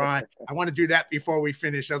supporting her on. I want to do that before we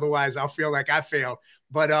finish. Otherwise, I'll feel like I failed.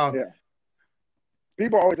 But yeah.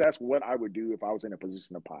 People always ask what I would do if I was in a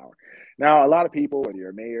position of power. Now, a lot of people, whether you're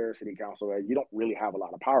a mayor, city councilor, you don't really have a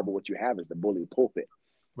lot of power, but what you have is the bully pulpit.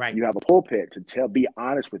 Right. You have a pulpit to be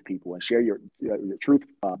honest with people and share your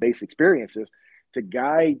truth-based experiences to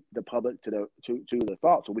guide the public to the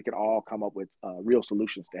thought, so we can all come up with real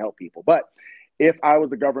solutions to help people. But if I was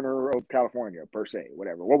the governor of California, per se,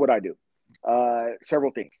 whatever, what would I do?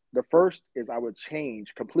 Several things. The first is I would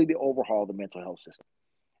completely overhaul the mental health system.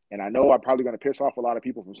 And I know I'm probably going to piss off a lot of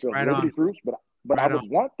people from civil liberties groups, but I would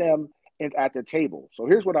want them at the table. So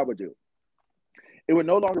here's what I would do. It would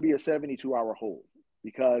no longer be a 72-hour hold,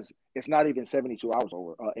 because it's not even 72 hours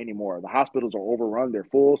anymore. The hospitals are overrun. They're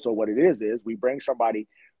full. So what it is we bring somebody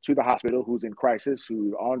to the hospital who's in crisis,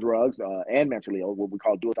 who's on drugs and mentally ill, what we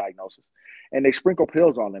call dual diagnosis. And they sprinkle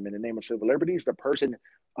pills on them in the name of civil liberties. The person,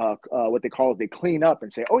 what they clean up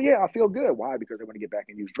and say, oh, yeah, I feel good. Why? Because they want to get back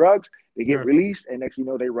and use drugs. They get released. And next thing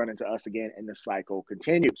you know, they run into us again, and the cycle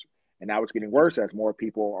continues. And now it's getting worse as more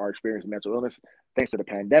people are experiencing mental illness. Thanks to the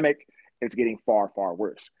pandemic, it's getting far, far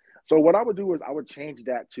worse. So what I would do is I would change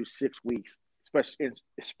that to 6 weeks,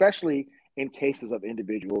 especially in cases of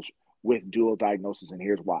individuals with dual diagnosis. And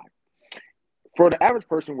here's why. For the average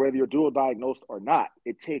person, whether you're dual diagnosed or not,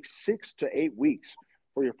 it takes 6 to 8 weeks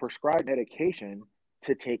for your prescribed medication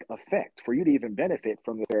to take effect, for you to even benefit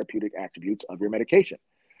from the therapeutic attributes of your medication.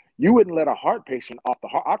 You wouldn't let a heart patient off the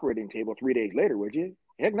operating table 3 days later, would you?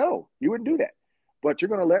 Heck no, you wouldn't do that. But you're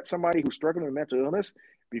going to let somebody who's struggling with mental illness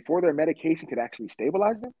before their medication could actually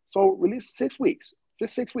stabilize them. So release 6 weeks,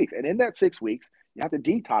 just 6 weeks. And in that 6 weeks, you have to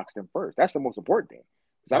detox them first. That's the most important thing.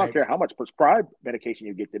 Because I don't care how much prescribed medication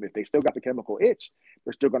you get them. If they still got the chemical itch,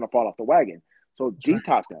 they're still going to fall off the wagon. So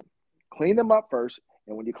detox them, clean them up first.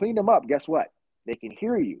 And when you clean them up, guess what? They can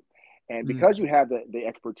hear you. And because you have the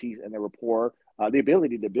expertise and the rapport, the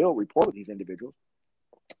ability to build rapport with these individuals,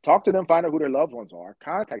 talk to them, find out who their loved ones are,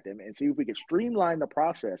 contact them, and see if we can streamline the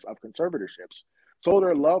process of conservatorships so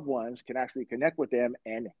their loved ones can actually connect with them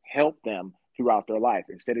and help them throughout their life,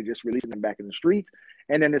 instead of just releasing them back in the streets.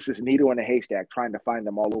 And then it's this needle in a haystack trying to find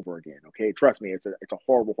them all over again. Okay, trust me, it's a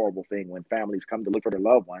horrible, horrible thing when families come to look for their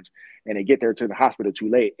loved ones and they get there to the hospital too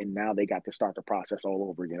late, and now they got to start the process all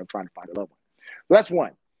over again of trying to find their loved one. So that's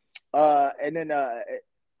one. And then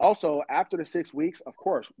also, after the 6 weeks, of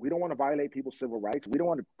course, we don't want to violate people's civil rights. We don't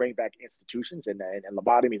want to bring back institutions and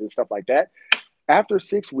lobotomies and stuff like that. After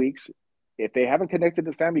 6 weeks, if they haven't connected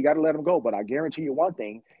to the family, you got to let them go. But I guarantee you one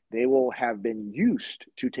thing, they will have been used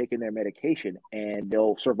to taking their medication, and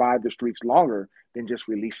they'll survive the streets longer than just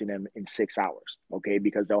releasing them in 6 hours, okay?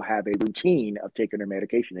 Because they'll have a routine of taking their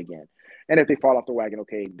medication again. And if they fall off the wagon,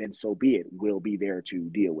 okay, then so be it. We'll be there to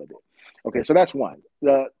deal with it. Okay, so that's one.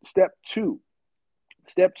 Step two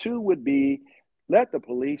would be let the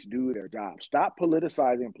police do their job. Stop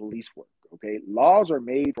politicizing police work, okay? Laws are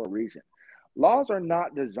made for a reason. Laws are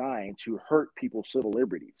not designed to hurt people's civil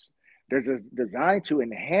liberties. They're designed to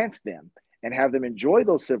enhance them and have them enjoy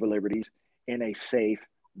those civil liberties in a safe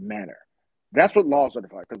manner. That's what laws are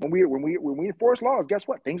defined. Because when we enforce laws, guess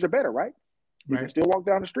what? Things are better, right? You can still walk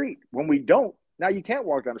down the street. When we don't, now you can't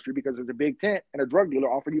walk down the street because there's a big tent and a drug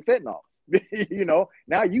dealer offered you fentanyl. You know,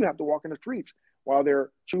 now you have to walk in the streets while they're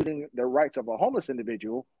choosing the rights of a homeless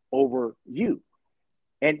individual over you.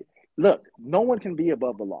 And look, no one can be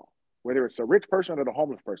above the law, whether it's a rich person or the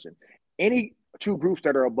homeless person. Any two groups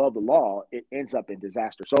that are above the law, it ends up in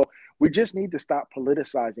disaster. So we just need to stop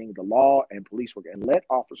politicizing the law and police work and let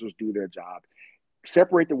officers do their job,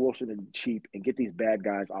 separate the wolves from the sheep, and get these bad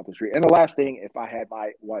guys off the street. And the last thing, if I had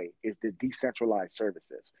my way, is the decentralized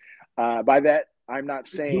services. By that, I'm not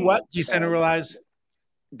saying— Do what? Decentralize?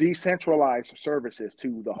 Decentralized services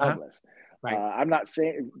to the homeless. Right. I'm not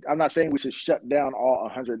saying we should shut down all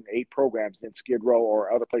 108 programs in Skid Row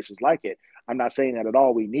or other places like it. I'm not saying that at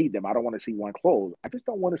all. We need them. I don't want to see one closed. I just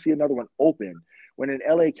don't want to see another one open. When in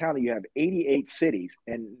LA County you have 88 cities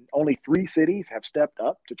and only 3 cities have stepped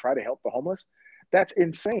up to try to help the homeless, that's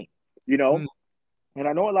insane. You know. And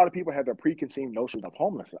I know a lot of people have their preconceived notions of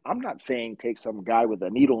homelessness. I'm not saying take some guy with a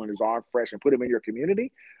needle in his arm fresh and put him in your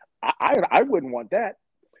community. I wouldn't want that.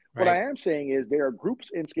 Right. What I am saying is there are groups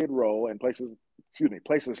in Skid Row and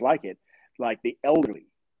places like it, like the elderly,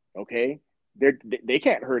 okay? They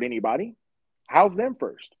can't hurt anybody. House them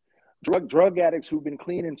first. drug addicts who've been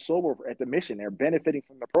clean and sober at the mission. They're benefiting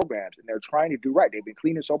from the programs and they're trying to do right. They've been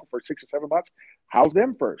clean and sober for 6 or 7 months. House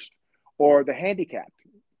them first. Or the handicapped.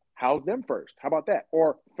 House them first. How about that?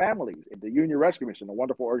 Or families. At the Union Rescue Mission, a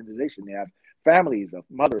wonderful organization, they have families of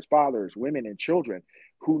mothers, fathers, women, and children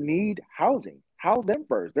who need housing. House them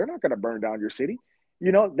first. They're not going to burn down your city.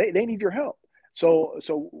 You know, they need your help.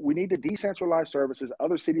 So we need to decentralize services.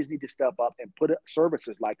 Other cities need to step up and put up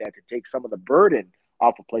services like that to take some of the burden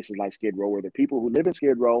off of places like Skid Row, where the people who live in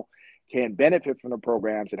Skid Row can benefit from the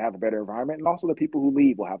programs and have a better environment. And also the people who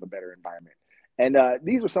leave will have a better environment. And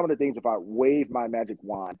these are some of the things, if I wave my magic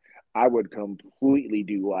wand, I would completely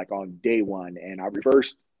do like on day one. And I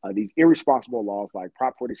reversed these irresponsible laws like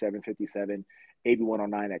Prop 4757, AB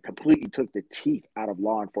 109 that completely took the teeth out of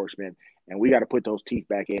law enforcement. And we got to put those teeth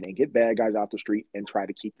back in and get bad guys off the street and try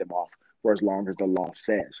to keep them off for as long as the law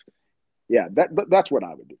says. Yeah, that's what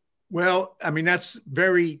I would do. Well, I mean, that's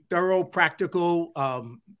very thorough, practical,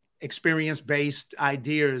 experience-based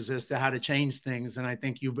ideas as to how to change things. And I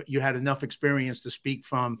think you had enough experience to speak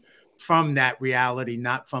from that reality,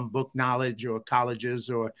 not from book knowledge or colleges,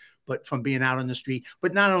 but from being out on the street.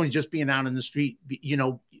 But not only just being out on the street, you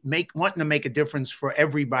know, wanting to make a difference for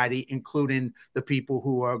everybody, including the people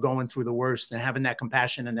who are going through the worst, and having that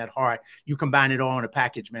compassion and that heart. You combine it all in a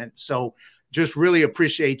package, man. So just really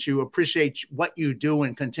appreciate what you do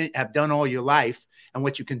and have done all your life and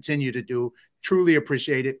what you continue to do. Truly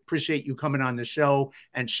appreciate it. Appreciate you coming on the show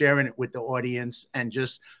and sharing it with the audience, and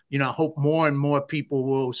just, you know, hope more and more people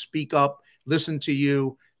will speak up, listen to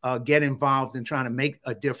you, get involved in trying to make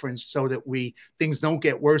a difference so that things don't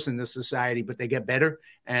get worse in this society, but they get better.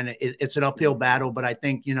 And it's an uphill battle, but I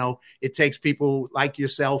think, you know, it takes people like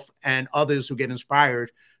yourself and others who get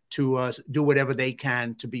inspired to do whatever they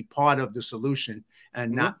can to be part of the solution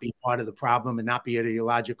and not be part of the problem and not be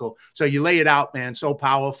ideological. So you lay it out, man. So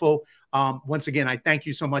powerful. Once again, I thank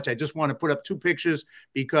you so much. I just want to put up 2 pictures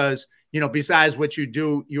because, you know, besides what you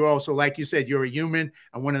do, you're also, like you said, you're a human.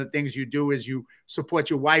 And one of the things you do is you support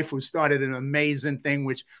your wife, who started an amazing thing,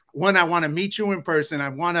 which I want to meet you in person. I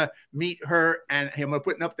want to meet her, and I'm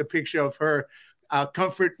putting up the picture of her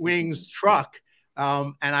Comfort Wings truck.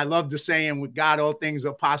 And I love the saying, with God, all things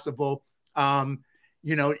are possible.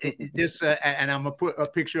 You know, and I'm going to put a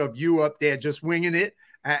picture of you up there just winging it.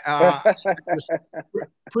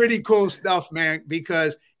 Pretty cool stuff, man,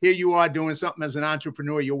 because here you are doing something as an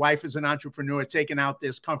entrepreneur. Your wife is an entrepreneur, taking out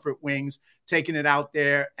this Comfort Wings, taking it out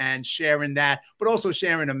there and sharing that, but also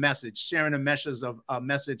sharing a message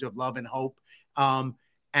of love and hope.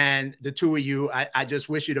 And the two of you, I just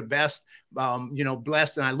wish you the best, you know,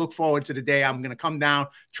 blessed. And I look forward to the day I'm going to come down,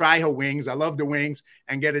 try her wings. I love the wings,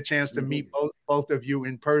 and get a chance to meet both of you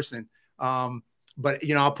in person. But,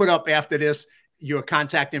 you know, I'll put up after this your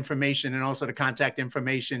contact information and also the contact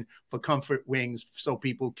information for Comfort Wings, so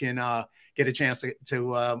people can get a chance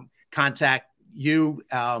to contact you,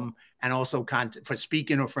 and also for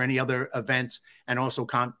speaking or for any other events, and also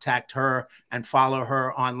contact her and follow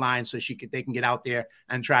her online so they can get out there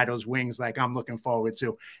and try those wings like I'm looking forward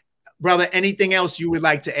to. Brother, anything else you would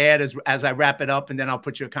like to add as I wrap it up, and then I'll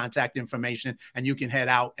put your contact information and you can head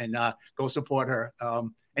out and go support her.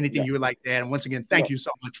 Anything you would like to add? And once again, thank you so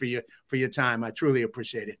much for your time. I truly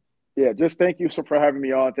appreciate it. Yeah, just thank you for having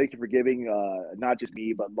me on. Thank you for giving not just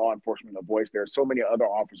me, but law enforcement a voice. There are so many other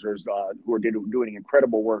officers who are doing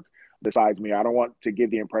incredible work besides me. I don't want to give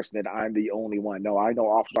the impression that I'm the only one. No, I know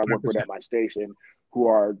officers I work with at my station who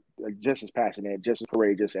are just as passionate, just as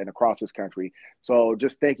courageous, and across this country. So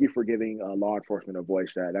just thank you for giving law enforcement a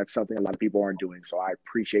voice. That's something a lot of people aren't doing. So I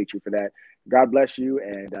appreciate you for that. God bless you.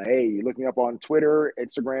 And hey, look me up on Twitter,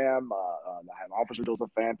 Instagram. I have Officer Joseph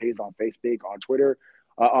fan page on Facebook, on Twitter.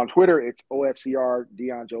 On Twitter, it's OFCR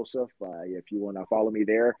DEON Joseph. If you want to follow me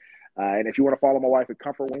there. And if you want to follow my wife at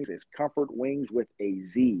Comfort Wings, it's Comfort Wings with a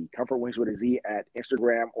Z. Comfort Wings with a Z at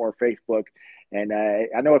Instagram or Facebook. And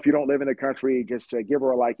I know if you don't live in the country, just give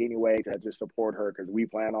her a like anyway to just support her, because we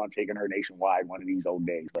plan on taking her nationwide one of these old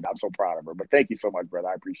days. But I'm so proud of her. But thank you so much, brother.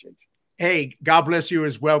 I appreciate you. Hey, God bless you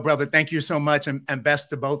as well, brother. Thank you so much, and best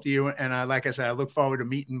to both of you. And like I said, I look forward to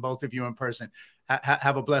meeting both of you in person.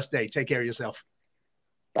 Have a blessed day. Take care of yourself.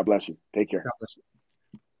 God bless you. Take care. God bless you.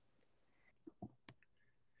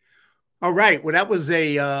 All right. Well, that was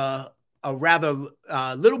a rather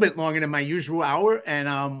little bit longer than my usual hour.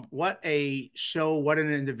 And what a show, what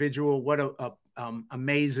an individual, what a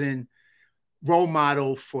amazing role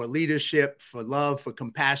model for leadership, for love, for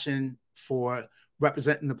compassion, for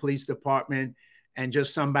representing the police department. and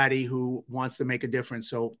just somebody who wants to make a difference.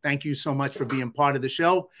 So thank you so much for being part of the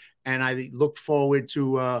show. And I look forward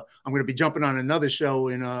to, I'm going to be jumping on another show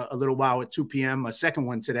in a little while at 2 p.m., a second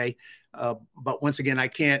one today. But once again, I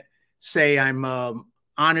can't say I'm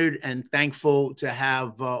honored and thankful to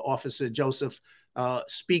have Officer Joseph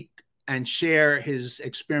speak and share his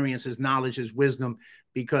experience, his knowledge, his wisdom,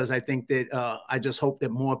 because I think that I just hope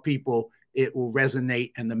that more people, it will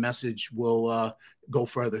resonate and the message will go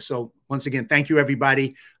further. So once again, thank you,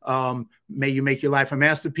 everybody. May you make your life a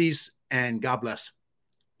masterpiece, and God bless.